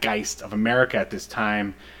zeitgeist of America at this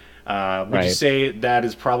time. Would you say that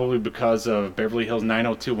is probably because of Beverly Hills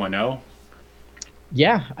 90210?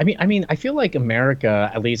 Yeah, I mean, I feel like America,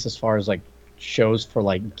 at least as far as like shows for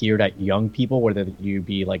like geared at young people, whether you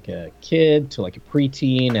be like a kid to like a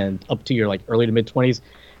preteen and up to your like early to mid 20s,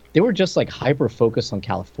 they were just like hyper focused on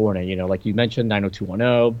California. You know, like you mentioned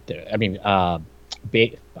 90210. I mean, I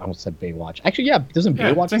almost said Baywatch. Actually, yeah, doesn't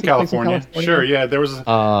Baywatch it's in California? Sure, yeah. There was a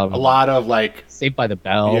lot of like Saved by the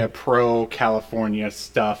Bell. Yeah, pro California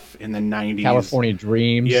stuff in the 90s. California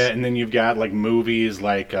Dreams. Yeah, and then you've got like movies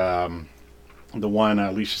like the one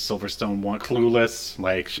Alicia Silverstone one, Clueless.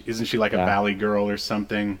 Like, isn't she like a Valley Girl or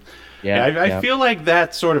something? Yeah, I feel like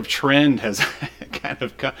that sort of trend has kind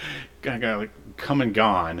of come and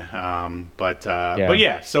gone. But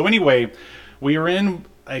yeah. So anyway, we are in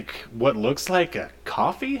like what looks like a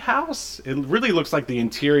coffee house. It really looks like the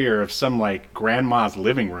interior of some like grandma's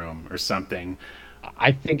living room or something.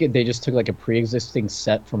 I think they just took like a pre-existing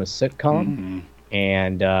set from a sitcom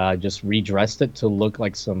and just redressed it to look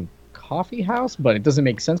like some coffee house, but it doesn't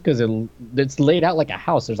make sense because it's laid out like a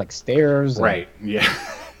house. There's like stairs. Right. Yeah.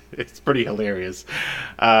 It's pretty hilarious.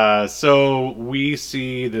 So we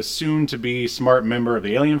see the soon-to-be smart member of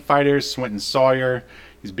the Alien Fighters, Swinton Sawyer.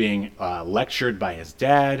 He's being lectured by his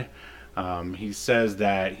dad. He says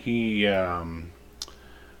that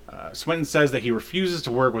Swinton says that he refuses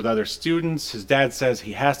to work with other students. His dad says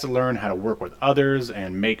he has to learn how to work with others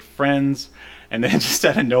and make friends. And then just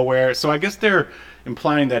out of nowhere, so I guess they're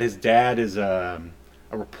implying that his dad is a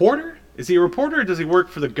reporter? Is he a reporter or does he work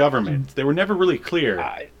for the government? They were never really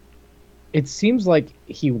clear. It seems like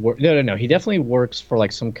No. He definitely works for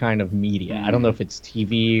like some kind of media. I don't know if it's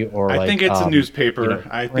TV or I think it's a newspaper.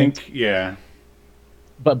 I think, yeah.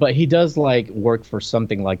 But he does like work for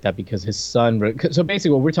something like that because his son. So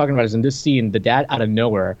basically, what we're talking about is in this scene, the dad out of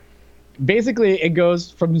nowhere. Basically, it goes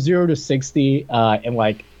from 0 to 60 in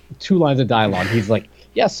like 2 lines of dialogue. He's like,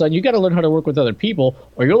 "Yeah, son, you got to learn how to work with other people,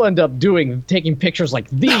 or you'll end up taking pictures like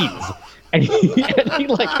these." And he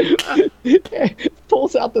like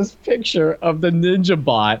pulls out this picture of the ninja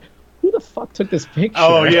bot. Who the fuck took this picture?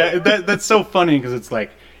 Oh yeah, that's so funny because it's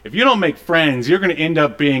like, if you don't make friends, you're going to end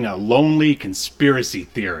up being a lonely conspiracy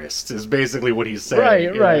theorist, is basically what he's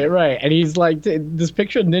saying. Right. And he's like, this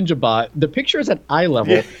picture of Ninja Bot, the picture is at eye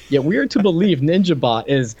level, yet we are to believe Ninja Bot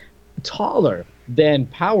is taller than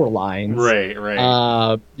power lines. Right.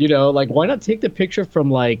 Like, why not take the picture from,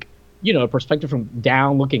 like, a perspective from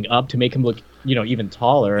down looking up to make him look, even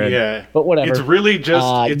taller. But whatever. It's really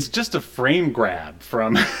just, it's just a frame grab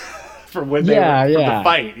from when they were for the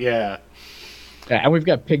fight. Yeah. And we've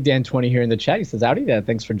got Pig Dan 20 here in the chat. He says, "Howdy there,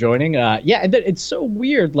 thanks for joining." And then it's so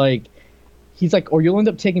weird. Like, he's like, or you'll end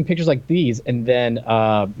up taking pictures like these, and then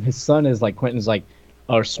his son is like, Quentin's like,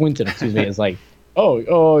 or Swinton, excuse me, is like,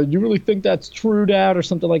 oh, you really think that's true, Dad, or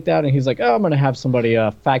something like that? And he's like, oh, I'm gonna have somebody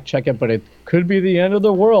fact check it, but it could be the end of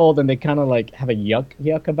the world. And they kind of like have a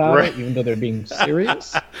yuck about it, even though they're being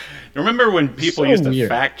serious. Remember when people So used to weird.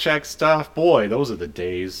 fact check stuff? Boy, those are the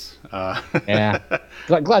days. Yeah.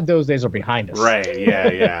 Glad those days are behind us. Right, yeah,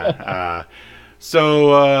 yeah.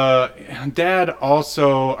 Dad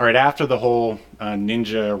also, all right, after the whole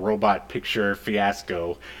ninja robot picture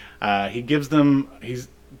fiasco, he gives them,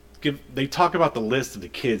 they talk about the list of the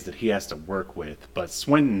kids that he has to work with, but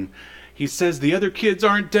Swinton, he says the other kids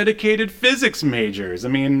aren't dedicated physics majors. I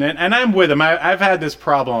mean, and I'm with him. I've had this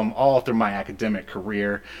problem all through my academic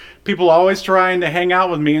career. People always trying to hang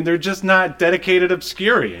out with me, and they're just not dedicated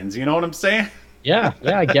Obscurians. You know what I'm saying? Yeah,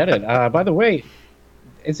 I get it. By the way,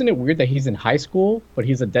 isn't it weird that he's in high school, but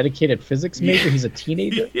he's a dedicated physics major? He's a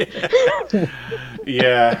teenager. Yeah.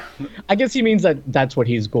 Yeah. I guess he means that that's what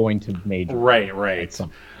he's going to major. Right.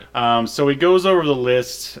 So he goes over the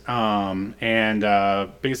list, and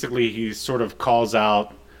basically he sort of calls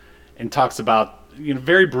out and talks about,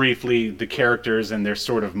 very briefly the characters and their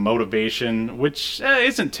sort of motivation, which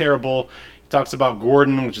isn't terrible. He talks about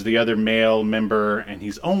Gordon, which is the other male member, and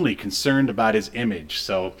he's only concerned about his image.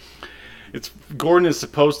 So Gordon is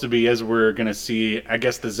supposed to be, as we're going to see, I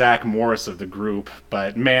guess, the Zach Morris of the group.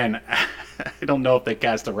 But man, I don't know if they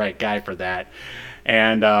cast the right guy for that.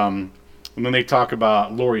 And then they talk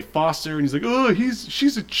about Lori Foster, and he's like, oh,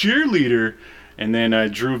 she's a cheerleader. And then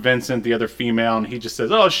Drew Vincent, the other female, and he just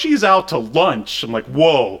says, oh, she's out to lunch. I'm like,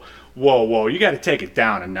 whoa, you got to take it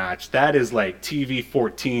down a notch. That is like TV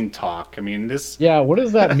 14 talk. I mean, this... Yeah, what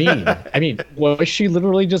does that mean? I mean, was she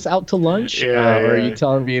literally just out to lunch? Or are you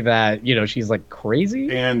telling me that, she's like crazy?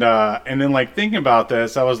 And then like thinking about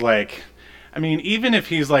this, I was like, I mean, even if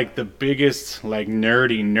he's like the biggest like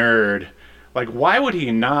nerdy nerd, like why would he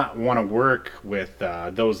not want to work with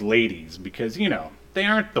those ladies? Because, they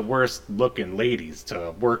aren't the worst looking ladies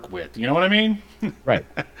to work with. You know what I mean? Right.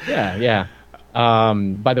 Yeah.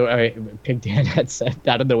 By the way, Pig Dan had said,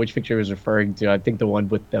 I don't know which picture he was referring to. I think the one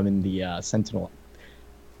with them in the Sentinel.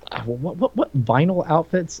 What vinyl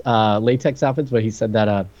outfits? Latex outfits. But he said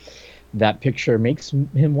that that picture makes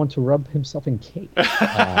him want to rub himself in cake.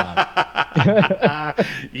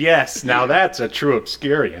 Yes, now that's a true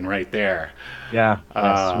Obscurian right there. Yeah,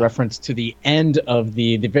 reference to the end of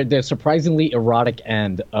the surprisingly erotic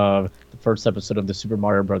end of the first episode of the Super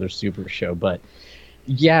Mario Brothers Super Show. But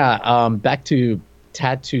yeah, back to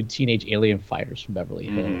tattooed teenage alien fighters from Beverly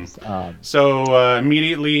Hills. So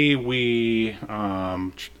immediately we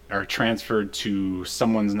are transferred to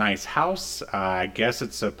someone's nice house. I guess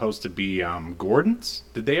it's supposed to be Gordon's.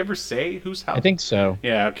 Did they ever say whose house? I think so.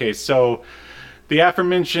 Yeah, okay. So the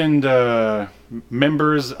aforementioned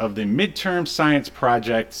members of the midterm science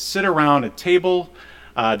project sit around a table.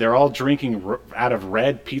 They're all drinking out of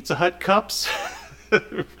red Pizza Hut cups.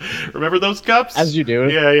 Remember those cups? As you do.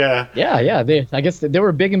 Yeah. Yeah. I guess they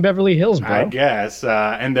were big in Beverly Hills, bro. I guess.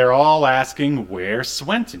 And they're all asking where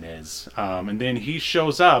Swinton is. And then he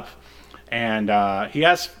shows up, and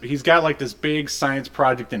he's got like this big science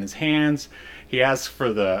project in his hands. He asks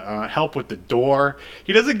for the help with the door.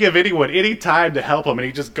 He doesn't give anyone any time to help him, and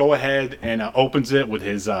he just go ahead and opens it with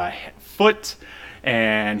his foot.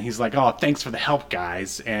 And he's like, oh, thanks for the help,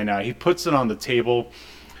 guys. And he puts it on the table.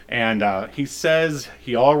 And he says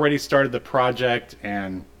he already started the project,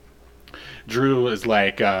 and Drew is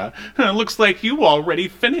like, looks like you already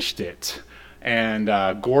finished it. And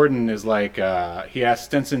Gordon is like, he asked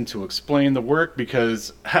Stinson to explain the work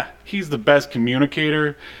because he's the best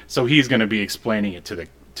communicator, so he's going to be explaining it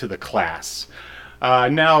to the class.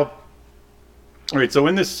 Now, all right, so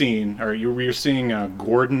in this scene, you're seeing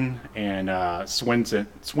Gordon and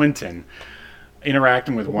Swinton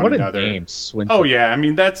interacting with one another. What a name, Swinton. Oh yeah, I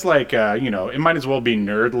mean that's like it might as well be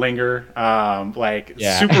Nerdlinger,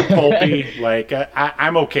 super pulpy. Like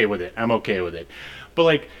I'm okay with it. But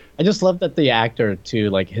like I just love that the actor too,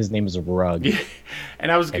 like his name is Rug. Yeah,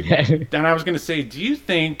 and I was gonna say, do you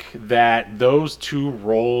think that those two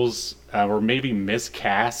roles were maybe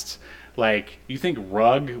miscast? Like, you think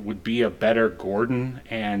Rug would be a better Gordon,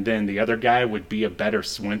 and then the other guy would be a better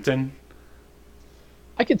Swinton?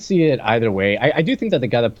 I could see it either way. I do think that the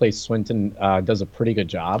guy that plays Swinton does a pretty good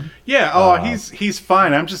job. Yeah, he's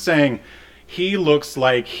fine. I'm just saying he looks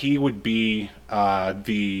like he would be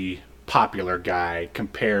the popular guy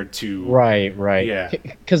compared to... Right. Yeah.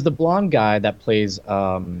 Because the blonde guy that plays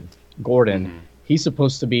Gordon, he's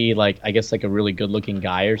supposed to be, like, I guess, like a really good-looking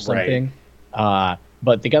guy or something. Right.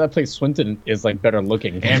 But the guy that plays Swinton is, like, better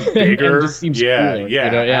looking. And bigger. And just seems cooler,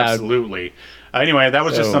 absolutely. Anyway, that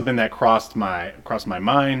was just something that crossed my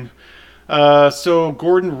mind. So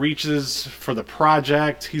Gordon reaches for the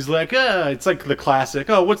project. He's like, it's like the classic,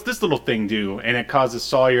 oh, what's this little thing do? And it causes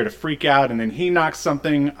Sawyer to freak out, and then he knocks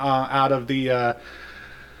something out of the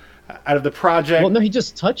out of the project. Well, no, he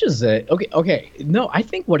just touches it. Okay. No, I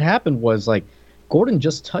think what happened was like Gordon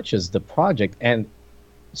just touches the project, and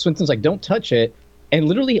Swinton's like, "Don't touch it." And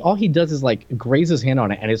literally, all he does is like graze his hand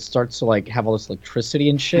on it, and it starts to like have all this electricity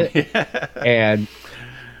and shit. Yeah. And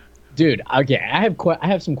dude, okay, I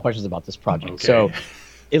have some questions about this project. Okay. So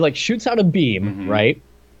it like shoots out a beam, right?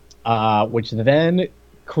 Which then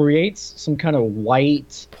creates some kind of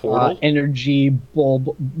white Portal? energy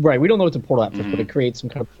bulb. Right, we don't know it's a portal at first, but it creates some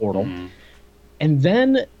kind of portal. And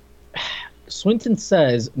then Swinton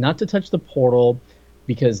says not to touch the portal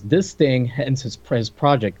because this thing, hence his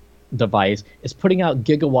project device, is putting out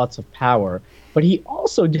gigawatts of power. But he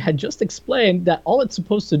also had just explained that all it's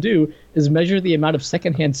supposed to do is measure the amount of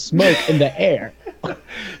secondhand smoke in the air.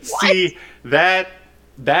 See, that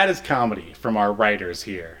is comedy from our writers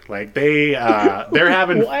here. Like they're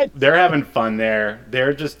having fun there.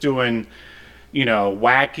 They're just doing,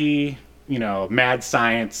 wacky, mad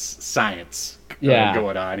science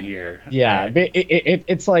going on here. Yeah,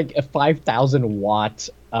 it's like a 5,000 watt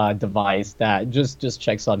device that just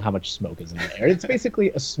checks on how much smoke is in the air. It's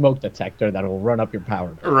basically a smoke detector that will run up your power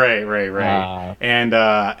bill. Right. And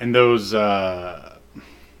those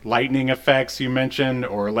lightning effects you mentioned,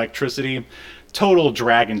 or electricity, total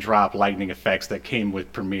drag and drop lightning effects that came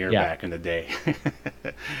with Premiere back in the day.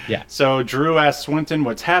 Yeah. So Drew asks Swinton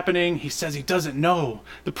what's happening. He says he doesn't know.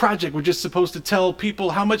 The project was just supposed to tell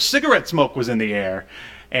people how much cigarette smoke was in the air.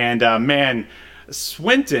 And man,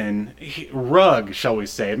 Swinton, Rugg, shall we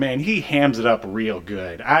say, man, he hams it up real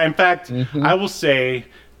good. In fact, I will say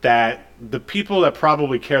that the people that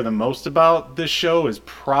probably care the most about this show is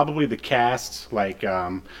probably the cast. Like,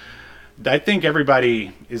 I think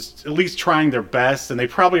everybody is at least trying their best, and they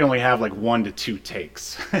probably only have like 1 to 2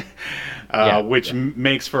 takes, which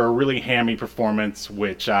makes for a really hammy performance,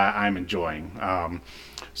 which I'm enjoying.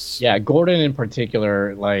 Gordon in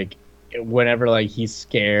particular, like whenever like he's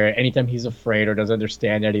scared, anytime he's afraid or doesn't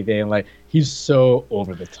understand anything, like he's so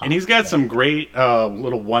over the top. And he's got some great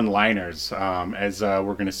little one-liners, as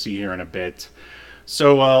we're going to see here in a bit.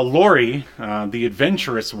 So Lori, the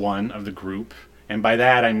adventurous one of the group, and by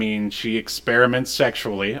that I mean she experiments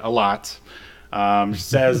sexually a lot,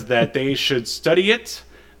 says that they should study it.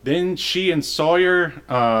 Then she and Swinton.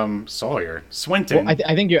 Well,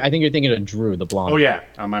 I think you're thinking of Drew, the blonde. Oh yeah,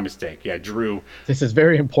 my mistake. Yeah, Drew. This is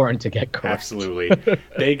very important to get correct. Absolutely.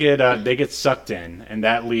 They get sucked in, and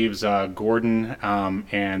that leaves Gordon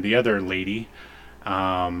and the other lady. They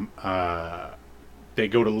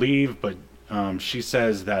go to leave, but she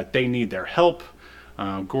says that they need their help.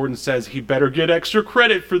 Gordon says he better get extra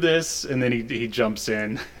credit for this, and then he jumps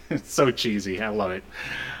in. It's so cheesy. I love it.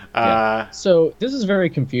 So this is very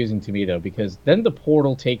confusing to me, though, because then the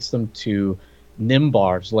portal takes them to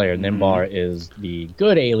Nimbar's lair. Nimbar is the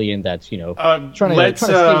good alien that's, trying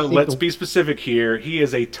to let's be specific here. He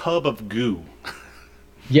is a tub of goo.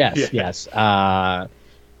 Yes. So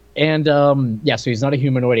he's not a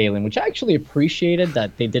humanoid alien, which I actually appreciated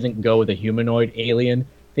that they didn't go with a humanoid alien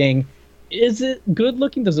thing. Is it good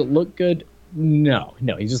looking? Does it look good? No.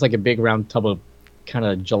 He's just like a big round tub of kind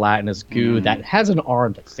of gelatinous goo that has an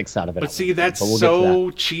arm that sticks out of it. But see, that's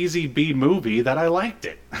so cheesy B-movie that I liked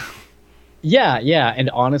it. Yeah, and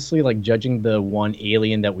honestly, like judging the one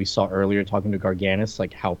alien that we saw earlier talking to Garganus,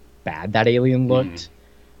 like how bad that alien looked,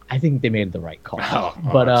 I think they made the right call.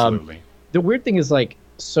 But absolutely. The weird thing is, like,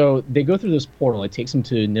 so they go through this portal, it takes them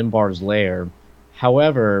to Nimbar's lair.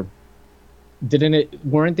 However,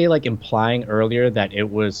 weren't they like implying earlier that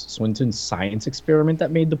it was Swinton's science experiment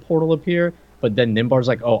that made the portal appear? But then Nimbar's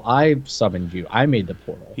like, "Oh, I summoned you. I made the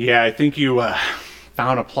portal." Yeah, I think you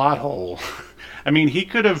found a plot hole. I mean, he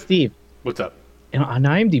could have. Steve, what's up? On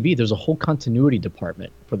IMDb, there's a whole continuity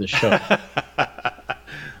department for the show.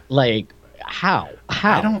 Like, how?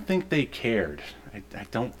 I don't think they cared. I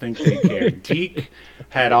don't think they cared. Deke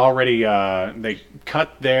had already they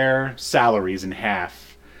cut their salaries in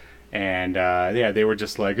half, and they were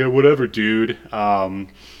just like, whatever, dude.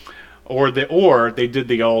 Or they did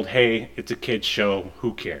the old, hey, it's a kid's show,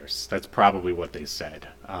 who cares? That's probably what they said.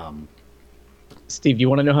 Steve, do you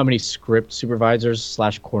want to know how many script supervisors /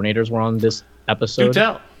 coordinators were on this episode? Do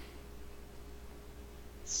tell.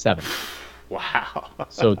 7. Wow.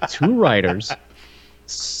 So 2 writers,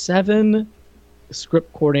 7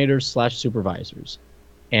 script coordinators / supervisors,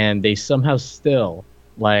 and they somehow still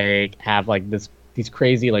like have like these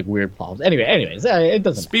crazy like weird problems. Anyways, it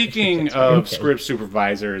doesn't. Speaking of script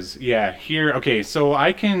supervisors, here. Okay, so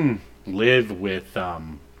I can live with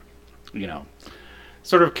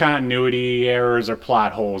sort of continuity errors or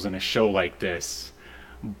plot holes in a show like this,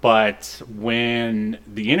 But when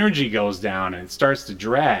the energy goes down and it starts to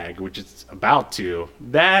drag, which it's about to,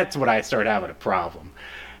 that's when I start having a problem.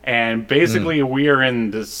 And basically, we are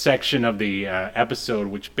in the section of the episode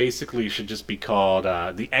which basically should just be called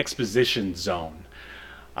the exposition zone.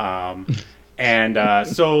 So,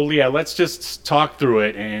 yeah, let's just talk through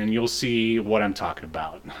it, and you'll see what I'm talking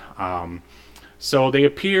about. So they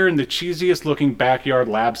appear in the cheesiest looking backyard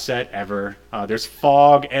lab set ever. There's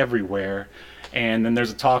fog everywhere. And then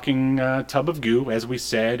there's a talking tub of goo, as we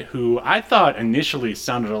said, who I thought initially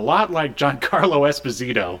sounded a lot like Giancarlo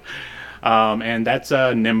Esposito. And that's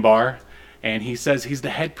Nimbar. And he says he's the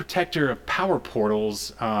head protector of power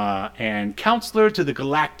portals and counselor to the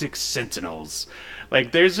Galactic Sentinels.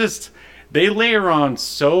 Like, there's just... They layer on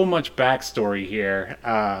so much backstory here.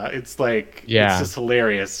 It's like... Yeah. It's just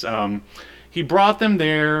hilarious. He brought them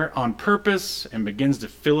there on purpose and begins to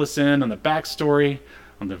fill us in on the backstory.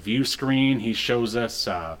 On the view screen, he shows us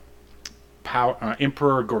Emperor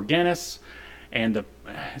Gorganis and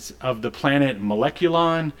of the planet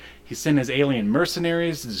Moleculon. He sent his alien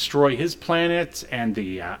mercenaries to destroy his planet and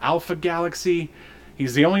the Alpha Galaxy.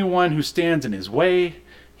 He's the only one who stands in his way.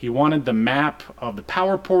 He wanted the map of the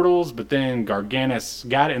power portals, but then Garganus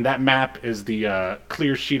got it, and that map is the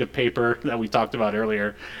clear sheet of paper that we talked about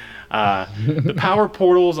earlier. The power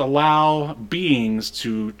portals allow beings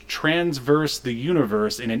to transverse the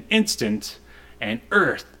universe in an instant, and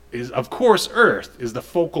Earth is the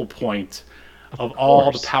focal point of all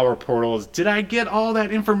the power portals. Did I get all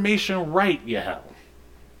that information right, Yahel?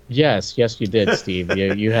 Yes, you did, Steve.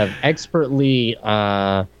 You have expertly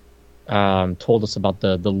told us about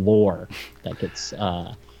the lore that gets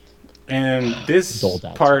and this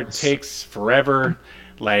part takes forever.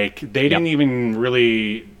 Like, they didn't even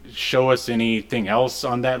really show us anything else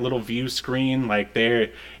on that little view screen. Like,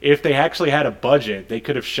 if they actually had a budget, they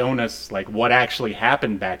could have shown us like what actually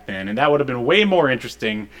happened back then, and that would have been way more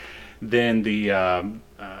interesting than the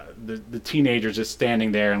teenagers just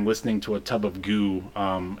standing there and listening to a tub of goo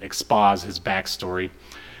expose his backstory.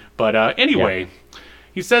 But anyway,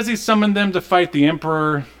 he says he summoned them to fight the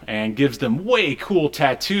Emperor and gives them way cool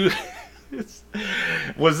tattoos.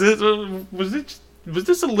 Was this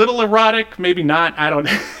a little erotic? Maybe not. I don't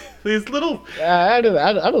know. These little... I don't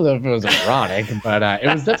know if it was erotic, but it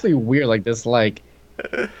was definitely weird. Like, this, like,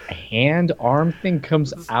 hand arm thing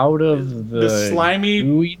comes out of the slimy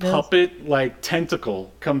gooiness. Puppet, like,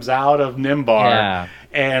 tentacle comes out of Nimbar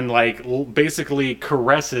and, like, basically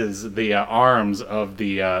caresses the arms of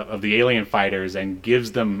the alien fighters and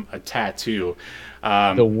gives them a tattoo.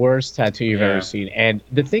 The worst tattoo you've ever seen. And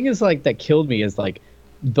the thing is, like, that killed me is, like,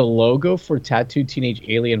 the logo for Tattooed Teenage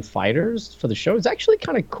Alien Fighters for the show is actually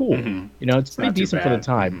kind of cool. You know, it's pretty decent for the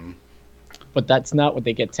time. But that's not what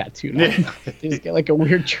they get tattooed on. They just get like a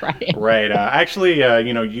weird triangle. Right. Actually,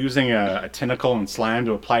 using a tentacle and slime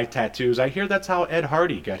to apply tattoos, I hear that's how Ed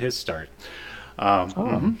Hardy got his start.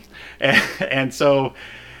 And so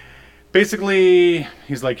basically,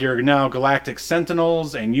 he's like, you're now Galactic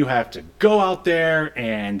Sentinels, and you have to go out there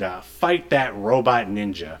and fight that robot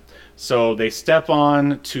ninja. So they step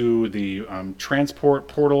on to the transport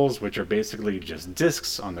portals, which are basically just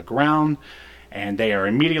discs on the ground, and they are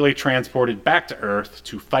immediately transported back to Earth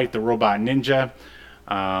to fight the robot ninja.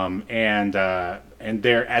 And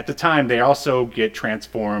they're, at the time, they also get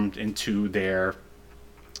transformed into their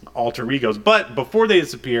alter egos. But before they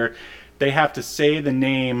disappear, they have to say the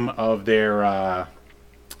name of their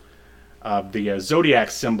the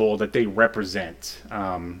zodiac symbol that they represent.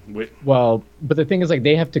 Well, but the thing is, like,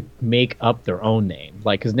 they have to make up their own name.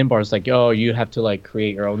 Like, because Nimbar's like, oh, you have to, like,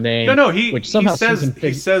 create your own name. No, he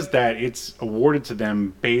says that it's awarded to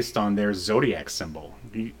them based on their zodiac symbol.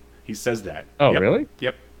 He says that. Oh, really?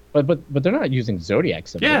 Yep. But they're not using zodiac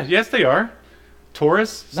symbols. Yeah, yes, they are.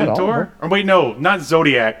 Taurus, Centaur, or wait, no, not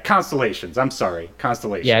zodiac, constellations. I'm sorry,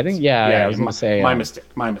 constellations. Yeah, I think. Yeah, I was gonna say my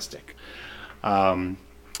mistake.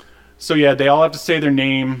 So yeah, they all have to say their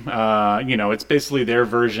name. It's basically their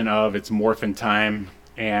version of it's Morphin Time,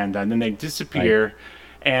 and then they disappear. Right.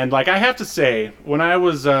 And like I have to say, when I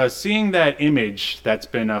was seeing that image that's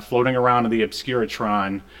been floating around in the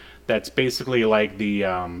Obscuritron, that's basically like the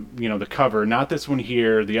the cover, not this one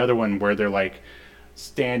here, the other one where they're like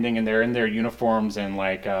standing and they're in their uniforms and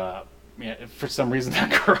like for some reason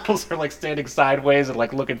the girls are like standing sideways and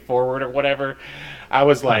like looking forward or whatever. I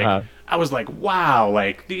was like wow,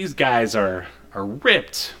 like these guys are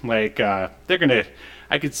ripped. Like they're gonna,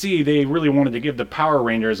 I could see they really wanted to give the Power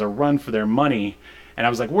Rangers a run for their money. And I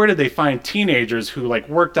was like, where did they find teenagers who like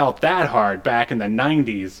worked out that hard back in the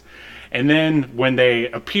 90s? And then when they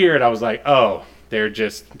appeared, I was like, oh, They're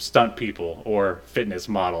just stunt people or fitness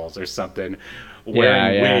models or something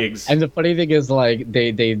wearing wigs. And the funny thing is, like,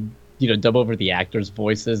 they dub over the actors'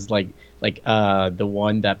 voices, like the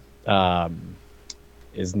one that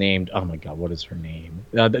is named, oh my god, what is her name?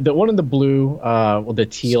 The one in the blue, the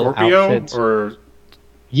teal Scorpio outfit. or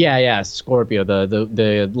Scorpio,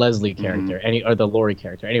 the Leslie character, or the Lori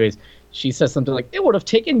character. Anyways, she says something like, "It would have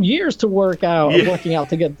taken years to working out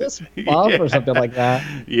to get this buff," or something like that.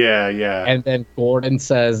 Yeah. And then Gordon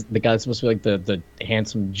says, the guy's supposed to be like the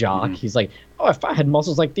handsome jock. He's like, "Oh, if I had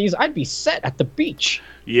muscles like these, I'd be set at the beach."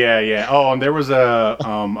 Yeah. Oh, and there was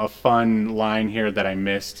a fun line here that I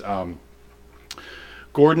missed.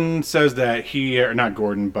 Gordon says that not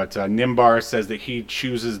Gordon, but Nimbar says that he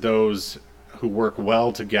chooses those who work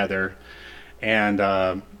well together,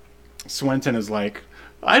 and Swinton is like,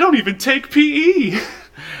 "I don't even take PE,"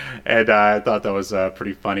 and I thought that was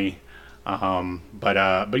pretty funny.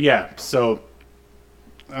 But yeah, so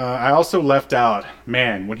I also left out,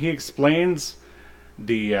 man, when he explains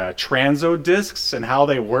the transo discs and how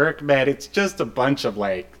they work, man, it's just a bunch of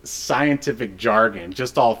like scientific jargon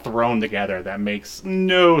just all thrown together that makes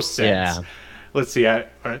no sense. Yeah. Let's see.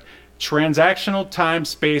 Transactional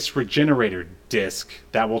time-space regenerator disk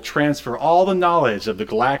that will transfer all the knowledge of the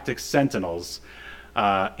galactic sentinels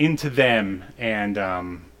into them, and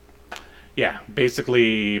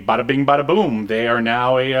basically bada bing bada boom, they are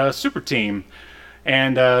now a super team.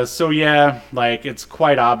 And so yeah, like, it's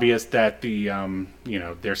quite obvious that the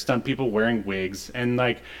they're stunt people wearing wigs, and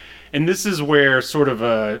this is where sort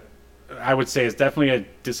of I would say it's definitely a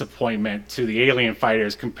disappointment to the alien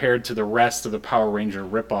fighters compared to the rest of the Power Ranger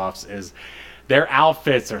ripoffs, is their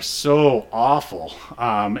outfits are so awful,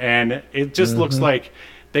 and it just looks like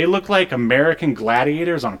they look like American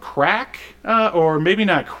gladiators on crack, or maybe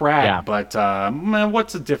not crack, but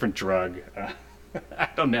what's a different drug? I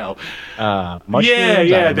don't know. Mushrooms,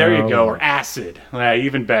 yeah, there you go. Or acid,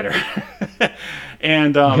 even better.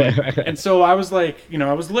 And so I was like,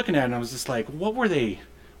 I was looking at it and I was just like, what were they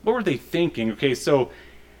thinking? Okay, so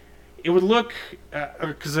it would look,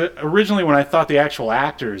 because originally when I thought the actual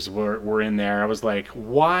actors were in there, I was like,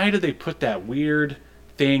 why did they put that weird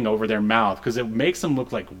thing over their mouth? Because it makes them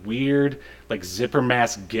look like weird, like zipper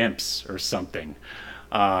mask gimps or something.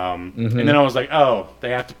 And then I was like, oh, they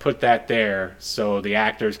have to put that there so the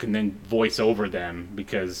actors can then voice over them,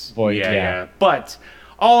 because But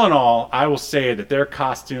all in all, I will say that their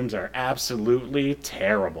costumes are absolutely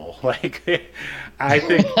terrible. Like, I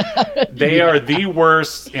think they are the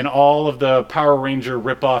worst in all of the Power Ranger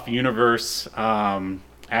ripoff universe. I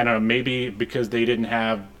don't know, maybe because they didn't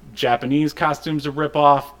have Japanese costumes to rip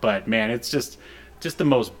off, but man, it's just the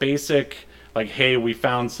most basic. Like, hey, we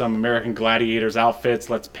found some American gladiators outfits,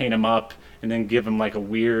 let's paint them up, and then give them like a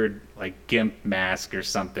weird like gimp mask or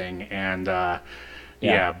something. And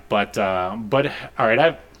but all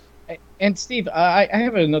right, and Steve, I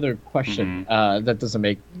have another question that doesn't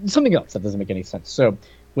make any sense. So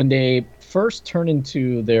when they first turn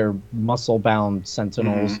into their muscle-bound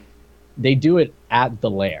sentinels, they do it at the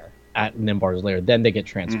lair, at Nimbar's lair. Then they get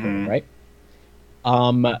transported, right?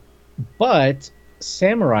 But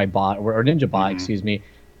Samurai Bot, or Ninja Bot, excuse me,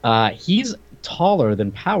 he's taller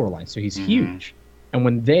than Powerline, so he's huge. And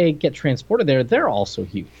when they get transported there, they're also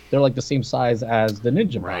huge. They're like the same size as the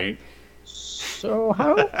Ninja Bot. So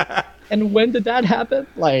how and when did that happen?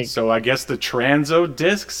 Like, so I guess the transo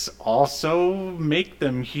discs also make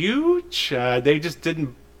them huge. They just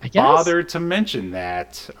didn't bother to mention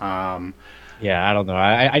that. Yeah, I don't know.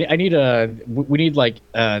 I need we need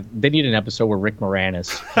they need an episode where Rick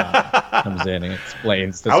Moranis comes in and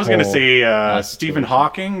explains this. I was going to say Stephen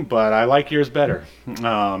Hawking, but I like yours better.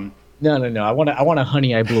 No. I want a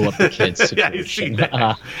Honey, I Blew Up the Kids situation.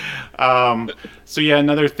 Yeah, so yeah,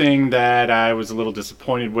 another thing that I was a little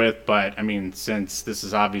disappointed with, but I mean, since this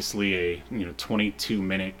is obviously a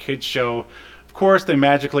 22-minute kids show, of course they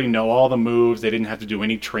magically know all the moves. They didn't have to do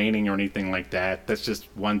any training or anything like that. That's just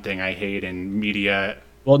one thing I hate in media.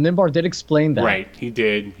 Well, Nimbar did explain that. Right, he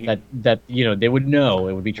did. That they would know,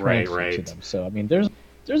 it would be transferred to them. So I mean, there's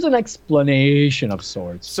an explanation of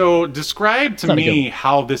sorts. So describe to me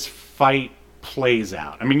how this fight plays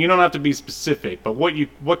out. I mean, you don't have to be specific, but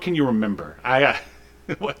what can you remember?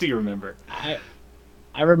 What do you remember?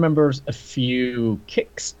 I remember a few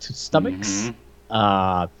kicks to stomachs.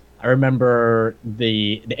 I remember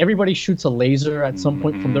everybody shoots a laser at some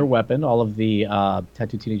point from their weapon. All of the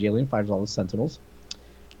tattooed teenage alien fighters, all the Sentinels.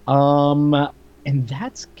 And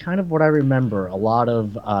that's kind of what I remember. A lot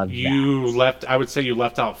of I would say you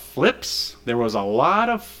left out flips. There was a lot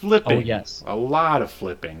of Oh flipping. yes, A lot of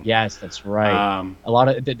flipping. yes, that's right. Um, A lot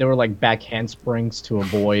of there were like back handsprings to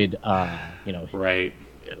avoid, right.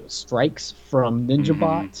 strikes from Ninja Hmm.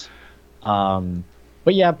 Bot.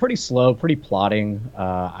 But yeah, pretty slow, pretty plotting.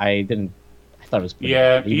 I thought it was pretty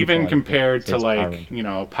Yeah, bad, even even for like compared to kids Power like,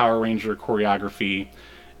 Rangers. Power Ranger choreography,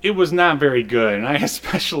 it was not very good. And I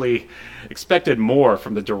especially expected more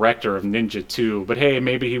from the director of Ninja 2. But hey,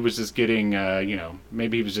 maybe he was just getting,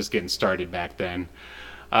 maybe he was just getting started back then.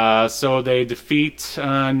 So they defeat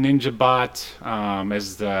Ninja Bot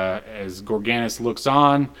as Gorganis looks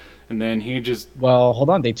on, and then he just Well, hold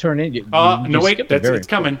on, they turn in. You no, wait, skipped a that's very it's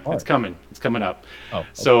coming. important It's part. coming. It's coming up. Oh, okay.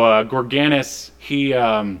 So Gorganis, he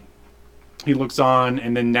looks on,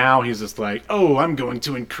 and then now he's just like, "Oh, I'm going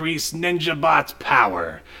to increase Ninja Bot's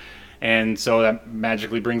power," and so that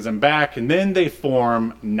magically brings them back, and then they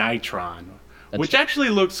form Nitron, That's which actually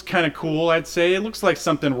looks kind of cool. I'd say it looks like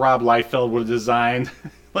something Rob Liefeld would have designed,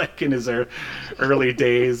 like in his early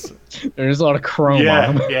days. There's a lot of chrome on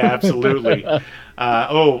Yeah, them. yeah, absolutely.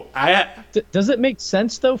 I Does it make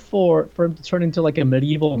sense though for him to turn into like a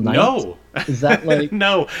medieval knight? No, Is that like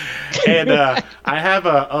no, and I have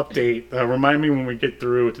a update. Remind me when we get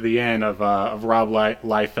through to the end of Rob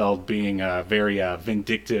Liefeld being very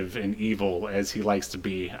vindictive and evil as he likes to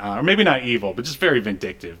be, or maybe not evil, but just very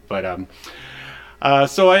vindictive. But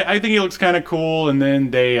so I think he looks kind of cool. And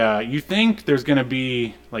then you think there's gonna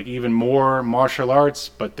be like even more martial arts,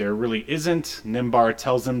 but there really isn't. Nimbar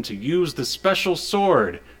tells them to use the special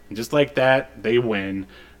sword, and just like that, they win.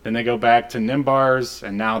 Then they go back to Nimbar's,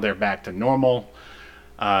 and now they're back to normal.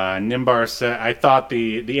 Nimbar said, "I thought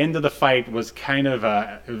the end of the fight was kind of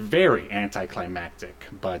very anticlimactic,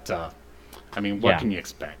 but I mean, what yeah. can you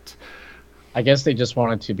expect?" I guess they just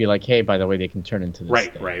wanted to be like, hey, by the way, they can turn into this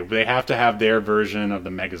Right, thing. right. They have to have their version of the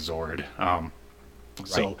Megazord.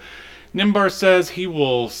 So Right. Nimbar says he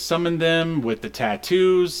will summon them with the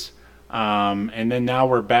tattoos. And then now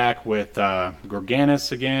we're back with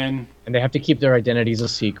Gorganis again. And they have to keep their identities a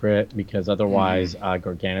secret because otherwise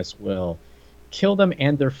Gorganis will kill them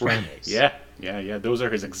and their families. Yeah, yeah, yeah. Those are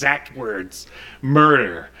his exact words.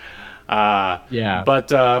 Murder. Yeah.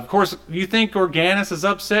 But of course, you think Organis is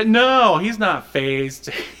upset? No, he's not phased.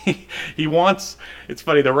 He wants. It's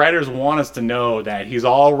funny. The writers want us to know that he's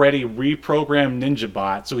already reprogrammed Ninja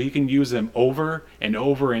Bot, so he can use him over and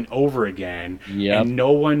over and over again, Yep. and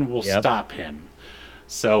no one will Yep. stop him.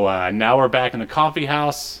 So now we're back in the coffee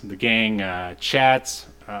house. The gang chats.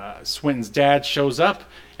 Swinton's dad shows up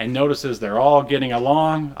and notices they're all getting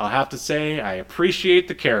along. I'll have to say, I appreciate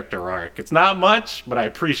the character arc. It's not much, but I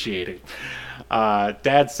appreciate it.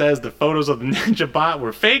 Dad says the photos of the Ninja Bot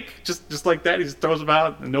were fake, just like that. He just throws them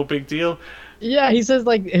out, no big deal. Yeah, he says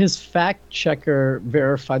like his fact checker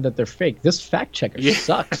verified that they're fake. This fact checker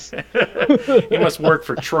sucks. He must work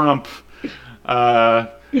for Trump.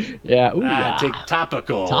 Yeah. Ooh, Take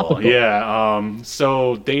topical. Topical. Yeah.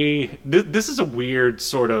 So this is a weird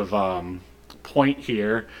sort of point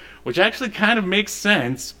here, which actually kind of makes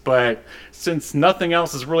sense. But since nothing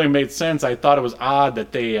else has really made sense, I thought it was odd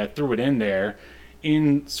that they threw it in there,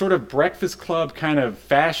 in sort of Breakfast Club kind of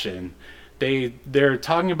fashion. They're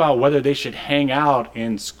talking about whether they should hang out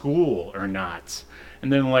in school or not,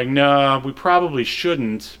 and then like, no, we probably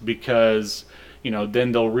shouldn't because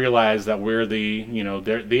then they'll realize that we're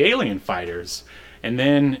they're the alien fighters. And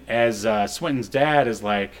then as Swinton's dad is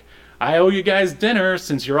like, I owe you guys dinner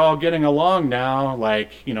since you're all getting along now, like,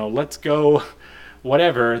 let's go,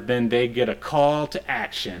 whatever. Then they get a call to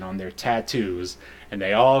action on their tattoos, and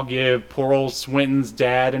they all give poor old Swinton's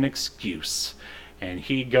dad an excuse. And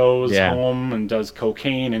he goes home and does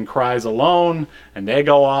cocaine and cries alone, and they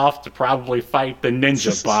go off to probably fight the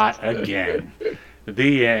Ninja Bot again.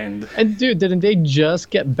 The end. And dude, didn't they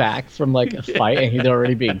just get back from like a fight and he'd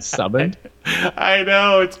already being summoned? I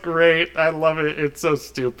know, it's great. I love it. It's so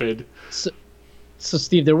stupid. So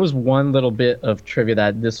Steve, there was one little bit of trivia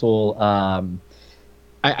that this will,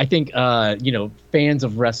 I think, fans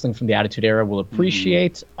of wrestling from the Attitude Era will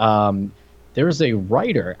appreciate. There's a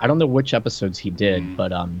writer, I don't know which episodes he did,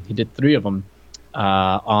 but he did 3 of them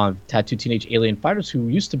on Tattoo Teenage Alien Fighters, who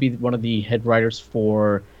used to be one of the head writers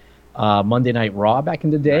for Monday Night Raw back in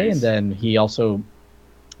the day, Nice. and then he also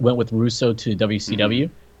went with Russo to WCW.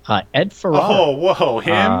 Ed Ferrara. Oh, whoa,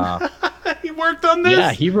 him? He worked on this?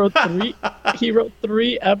 Yeah, he wrote 3. He wrote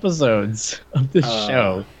 3 episodes of this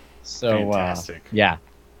show. So fantastic. yeah.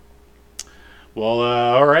 Well,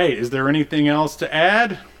 all right. Is there anything else to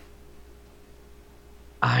add?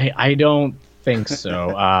 I don't think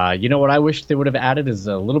so. You know what I wish they would have added is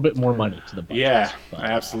a little bit more money to the budget. Yeah,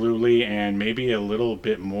 absolutely, and maybe a little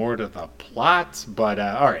bit more to the plot. But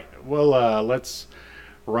all right, well, let's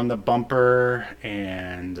run the bumper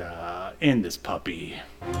and end this puppy.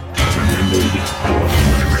 Remember our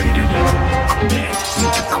moderated man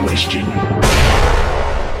with a question.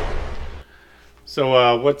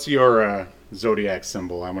 So, what's your zodiac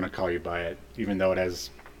symbol? I'm going to call you by it, even though it has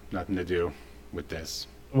nothing to do with this.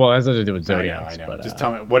 Well, it has nothing to do with zodiacs. I know. But, just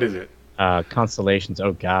tell me, what is it? Constellations.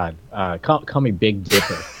 Oh God. Call me Big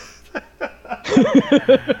Dipper.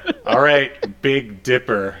 All right, Big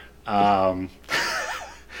Dipper. Why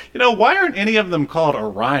aren't any of them called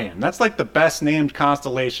Orion? That's like the best named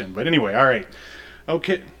constellation. But anyway, all right.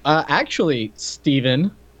 Okay. Actually,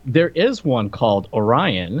 Steven, there is one called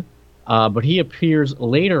Orion, but he appears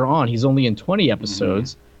later on. He's only in 20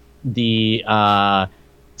 episodes.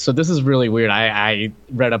 So this is really weird. I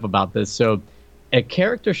read up about this. So a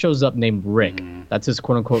character shows up named Rick. That's his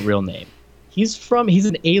quote-unquote real name. He's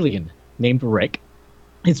an alien named Rick.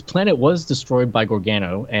 His planet was destroyed by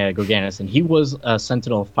Gorganas, and he was a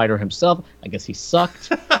Sentinel fighter himself. I guess he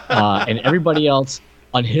sucked. And everybody else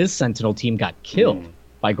on his Sentinel team got killed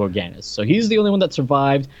by Gorganas. So he's the only one that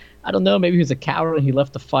survived. I don't know, maybe he was a coward and he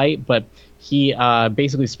left the fight, but he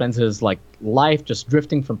basically spends his life just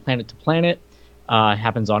drifting from planet to planet.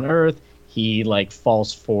 Happens on Earth. He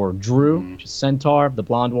falls for Drew, which is Centaur, the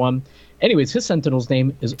blonde one. Anyways, his Sentinel's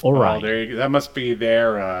name is Orion. Oh, there you go. That must be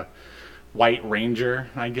their White Ranger,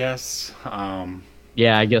 I guess.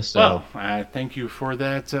 Yeah, I guess so. Well, thank you for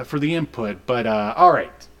that, for the input. But all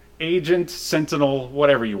right, Agent, Sentinel,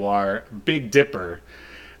 whatever you are, Big Dipper.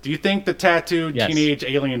 Do you think the tattooed teenage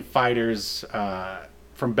alien fighters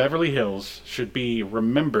from Beverly Hills should be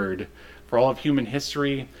remembered for all of human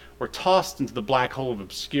history, or tossed into the black hole of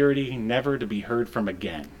obscurity, never to be heard from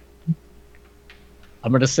again?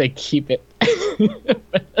 I'm gonna say keep it.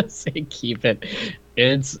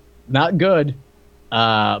 It's not good,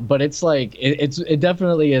 but it's it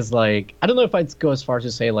definitely is I don't know if I'd go as far as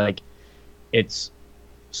to say it's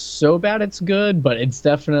so bad it's good, but it's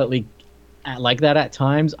definitely like that at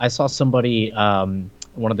times. I saw somebody, one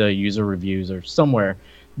of the user reviews or somewhere,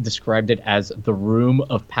 described it as the room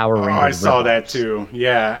of Power Rangers. I saw that too.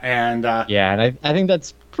 Yeah, and and I think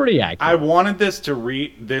that's pretty accurate. I wanted this to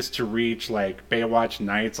reach Baywatch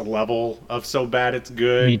Nights level of so bad it's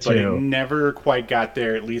good. Me too. But it never quite got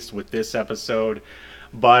there, at least with this episode.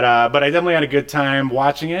 But I definitely had a good time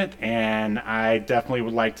watching it, and I definitely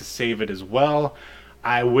would like to save it as well.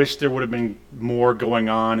 I wish there would have been more going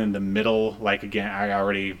on in the middle. Again, I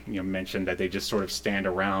already mentioned that they just sort of stand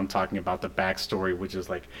around talking about the backstory, which is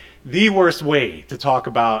the worst way to talk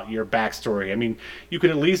about your backstory. I mean, you could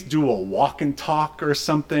at least do a walk and talk or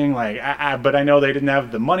something. But I know they didn't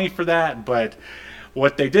have the money for that. But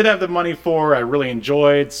what they did have the money for, I really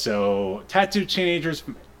enjoyed. So, tattooed teenagers.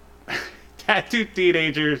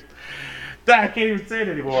 I can't even say it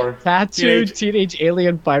anymore. Tattooed teenage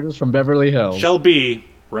alien fighters from Beverly Hills shall be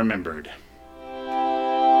remembered.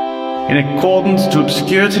 In accordance to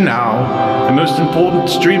Obscurity Now, the most important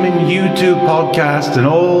streaming YouTube podcast in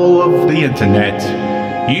all of the internet,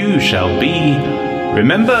 you shall be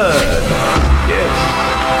remembered. Yes.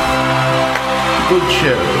 Good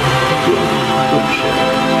show. Good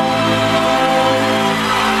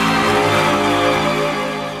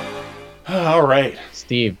show. All right.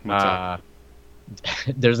 Steve,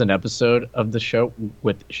 there's an episode of the show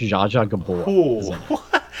with Zsa Zsa Gabor. Cool.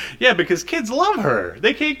 Yeah, because kids love her.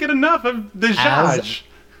 They can't get enough of the Zsa.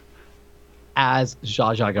 As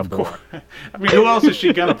Zsa Zsa Gabor. I mean, who else is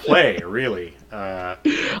she gonna play, really?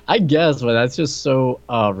 I guess, but that's just so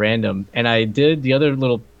random. And I did the other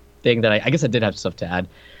little thing that I guess I did have stuff to add.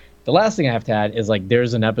 The last thing I have to add is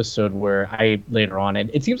there's an episode where later on,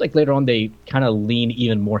 and it seems like later on they kind of lean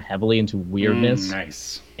even more heavily into weirdness.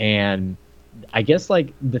 Nice. And I guess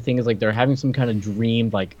the thing is they're having some kind of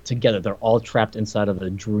dream together. They're all trapped inside of a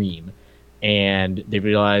dream, and they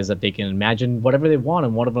realize that they can imagine whatever they want.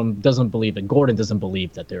 And one of them doesn't believe it. Gordon doesn't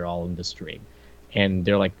believe that they're all in this dream, and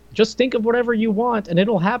they're like, just think of whatever you want and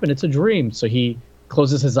it'll happen. It's a dream. So he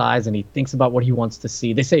closes his eyes and he thinks about what he wants to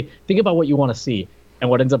see. They say, think about what you want to see. And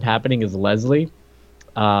what ends up happening is Leslie,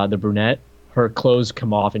 the brunette, her clothes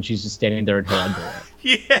come off and she's just standing there in her underwear.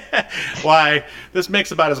 Yeah. Why, this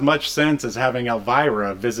makes about as much sense as having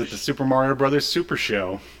Elvira visit the Super Mario Brothers Super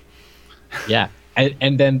Show. Yeah.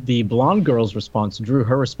 And then the blonde girl's response, Drew,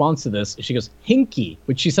 her response to this, she goes, hinky,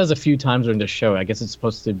 which she says a few times during the show. I guess it's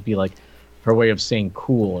supposed to be her way of saying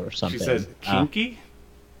cool or something. She says kinky?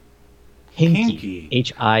 Hinky.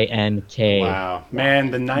 H-I-N-K. Wow.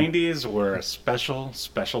 Man, the 90s were a special,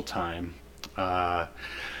 special time. Well,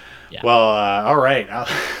 all right.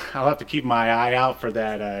 I'll have to keep my eye out for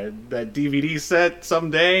that DVD set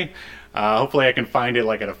someday. Hopefully I can find it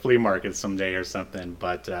like at a flea market someday or something.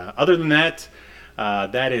 But other than that,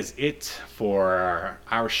 that is it for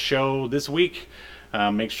our show this week.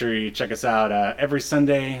 Make sure you check us out every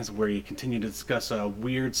Sunday, where you continue to discuss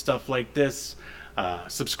weird stuff like this.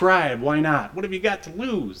 Subscribe, why not? What have you got to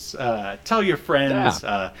lose? Tell your friends.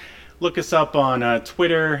 Look us up on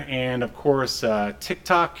Twitter and, of course,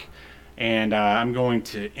 TikTok. And I'm going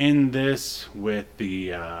to end this with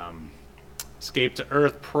the Escape to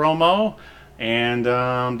Earth promo.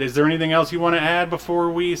 And is there anything else you want to add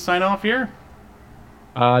before we sign off here?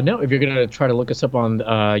 No, if you're going to try to look us up on,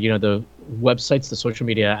 the websites, the social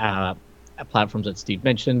media platforms that Steve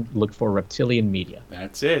mentioned, look for Reptilian Media.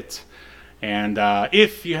 That's it. And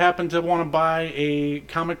if you happen to want to buy a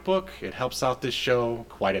comic book, it helps out this show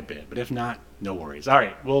quite a bit. But if not, no worries. All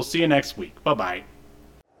right, we'll see you next week. Bye-bye.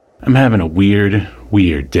 I'm having a weird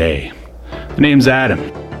day. The name's Adam.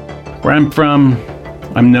 Where I'm from,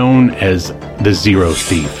 I'm known as the Zero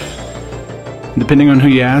Thief. Depending on who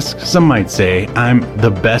you ask, some might say I'm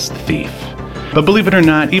the best thief. But believe it or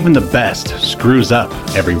not, even the best screws up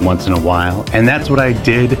every once in a while, and that's what I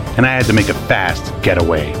did, and I had to make a fast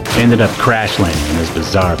getaway. I ended up crash landing on this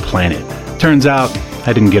bizarre planet. Turns out,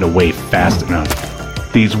 I didn't get away fast enough.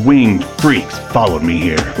 These winged freaks followed me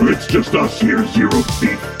here. It's just us here, Zero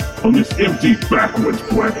Thief, on this empty backwoods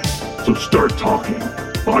planet. So start talking,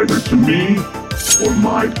 either to me or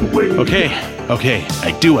my blade. Okay,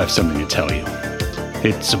 I do have something to tell you.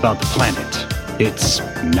 It's about the planet. It's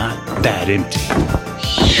not that empty.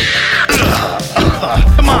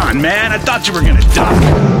 Come on, man. I thought you were gonna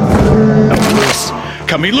die.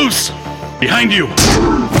 Cut me loose. Behind you.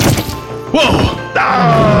 Whoa.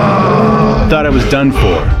 Thought I was done for.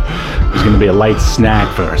 It was gonna be a light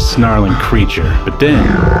snack for a snarling creature. But then,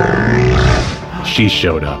 she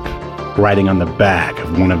showed up, riding on the back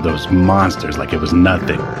of one of those monsters like it was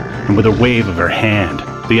nothing. And with a wave of her hand,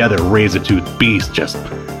 the other razor-toothed beast just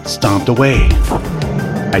stomped away.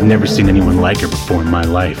 I'd never seen anyone like her before in my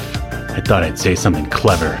life. I thought I'd say something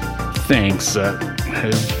clever. Thanks,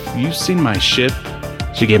 have you seen my ship?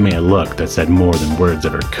 She gave me a look that said more than words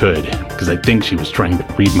ever could, because I think she was trying to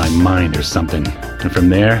read my mind or something. And from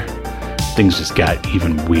there, things just got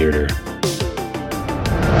even weirder.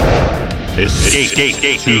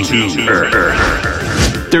 Escape to Earth.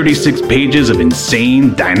 36 pages of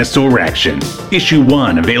insane dinosaur action. Issue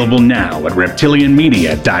 1 available now at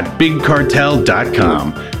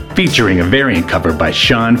reptilianmedia.bigcartel.com, featuring a variant cover by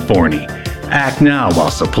Sean Forney. Act now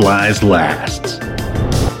while supplies last.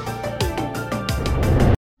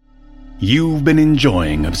 You've been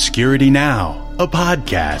enjoying Obscurity Now, a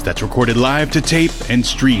podcast that's recorded live to tape and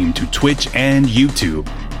streamed to Twitch and YouTube.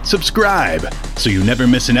 Subscribe so you never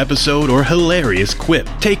miss an episode or hilarious quip.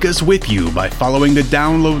 Take us with you by following the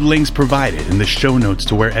download links provided in the show notes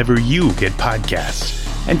to wherever you get podcasts.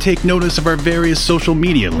 And take notice of our various social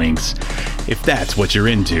media links if that's what you're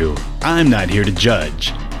into. I'm not here to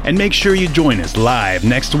judge. And make sure you join us live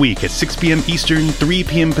next week at 6 p.m. Eastern, 3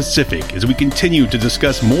 p.m. Pacific as we continue to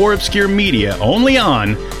discuss more obscure media only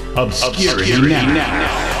on Obscurity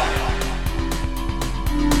Now.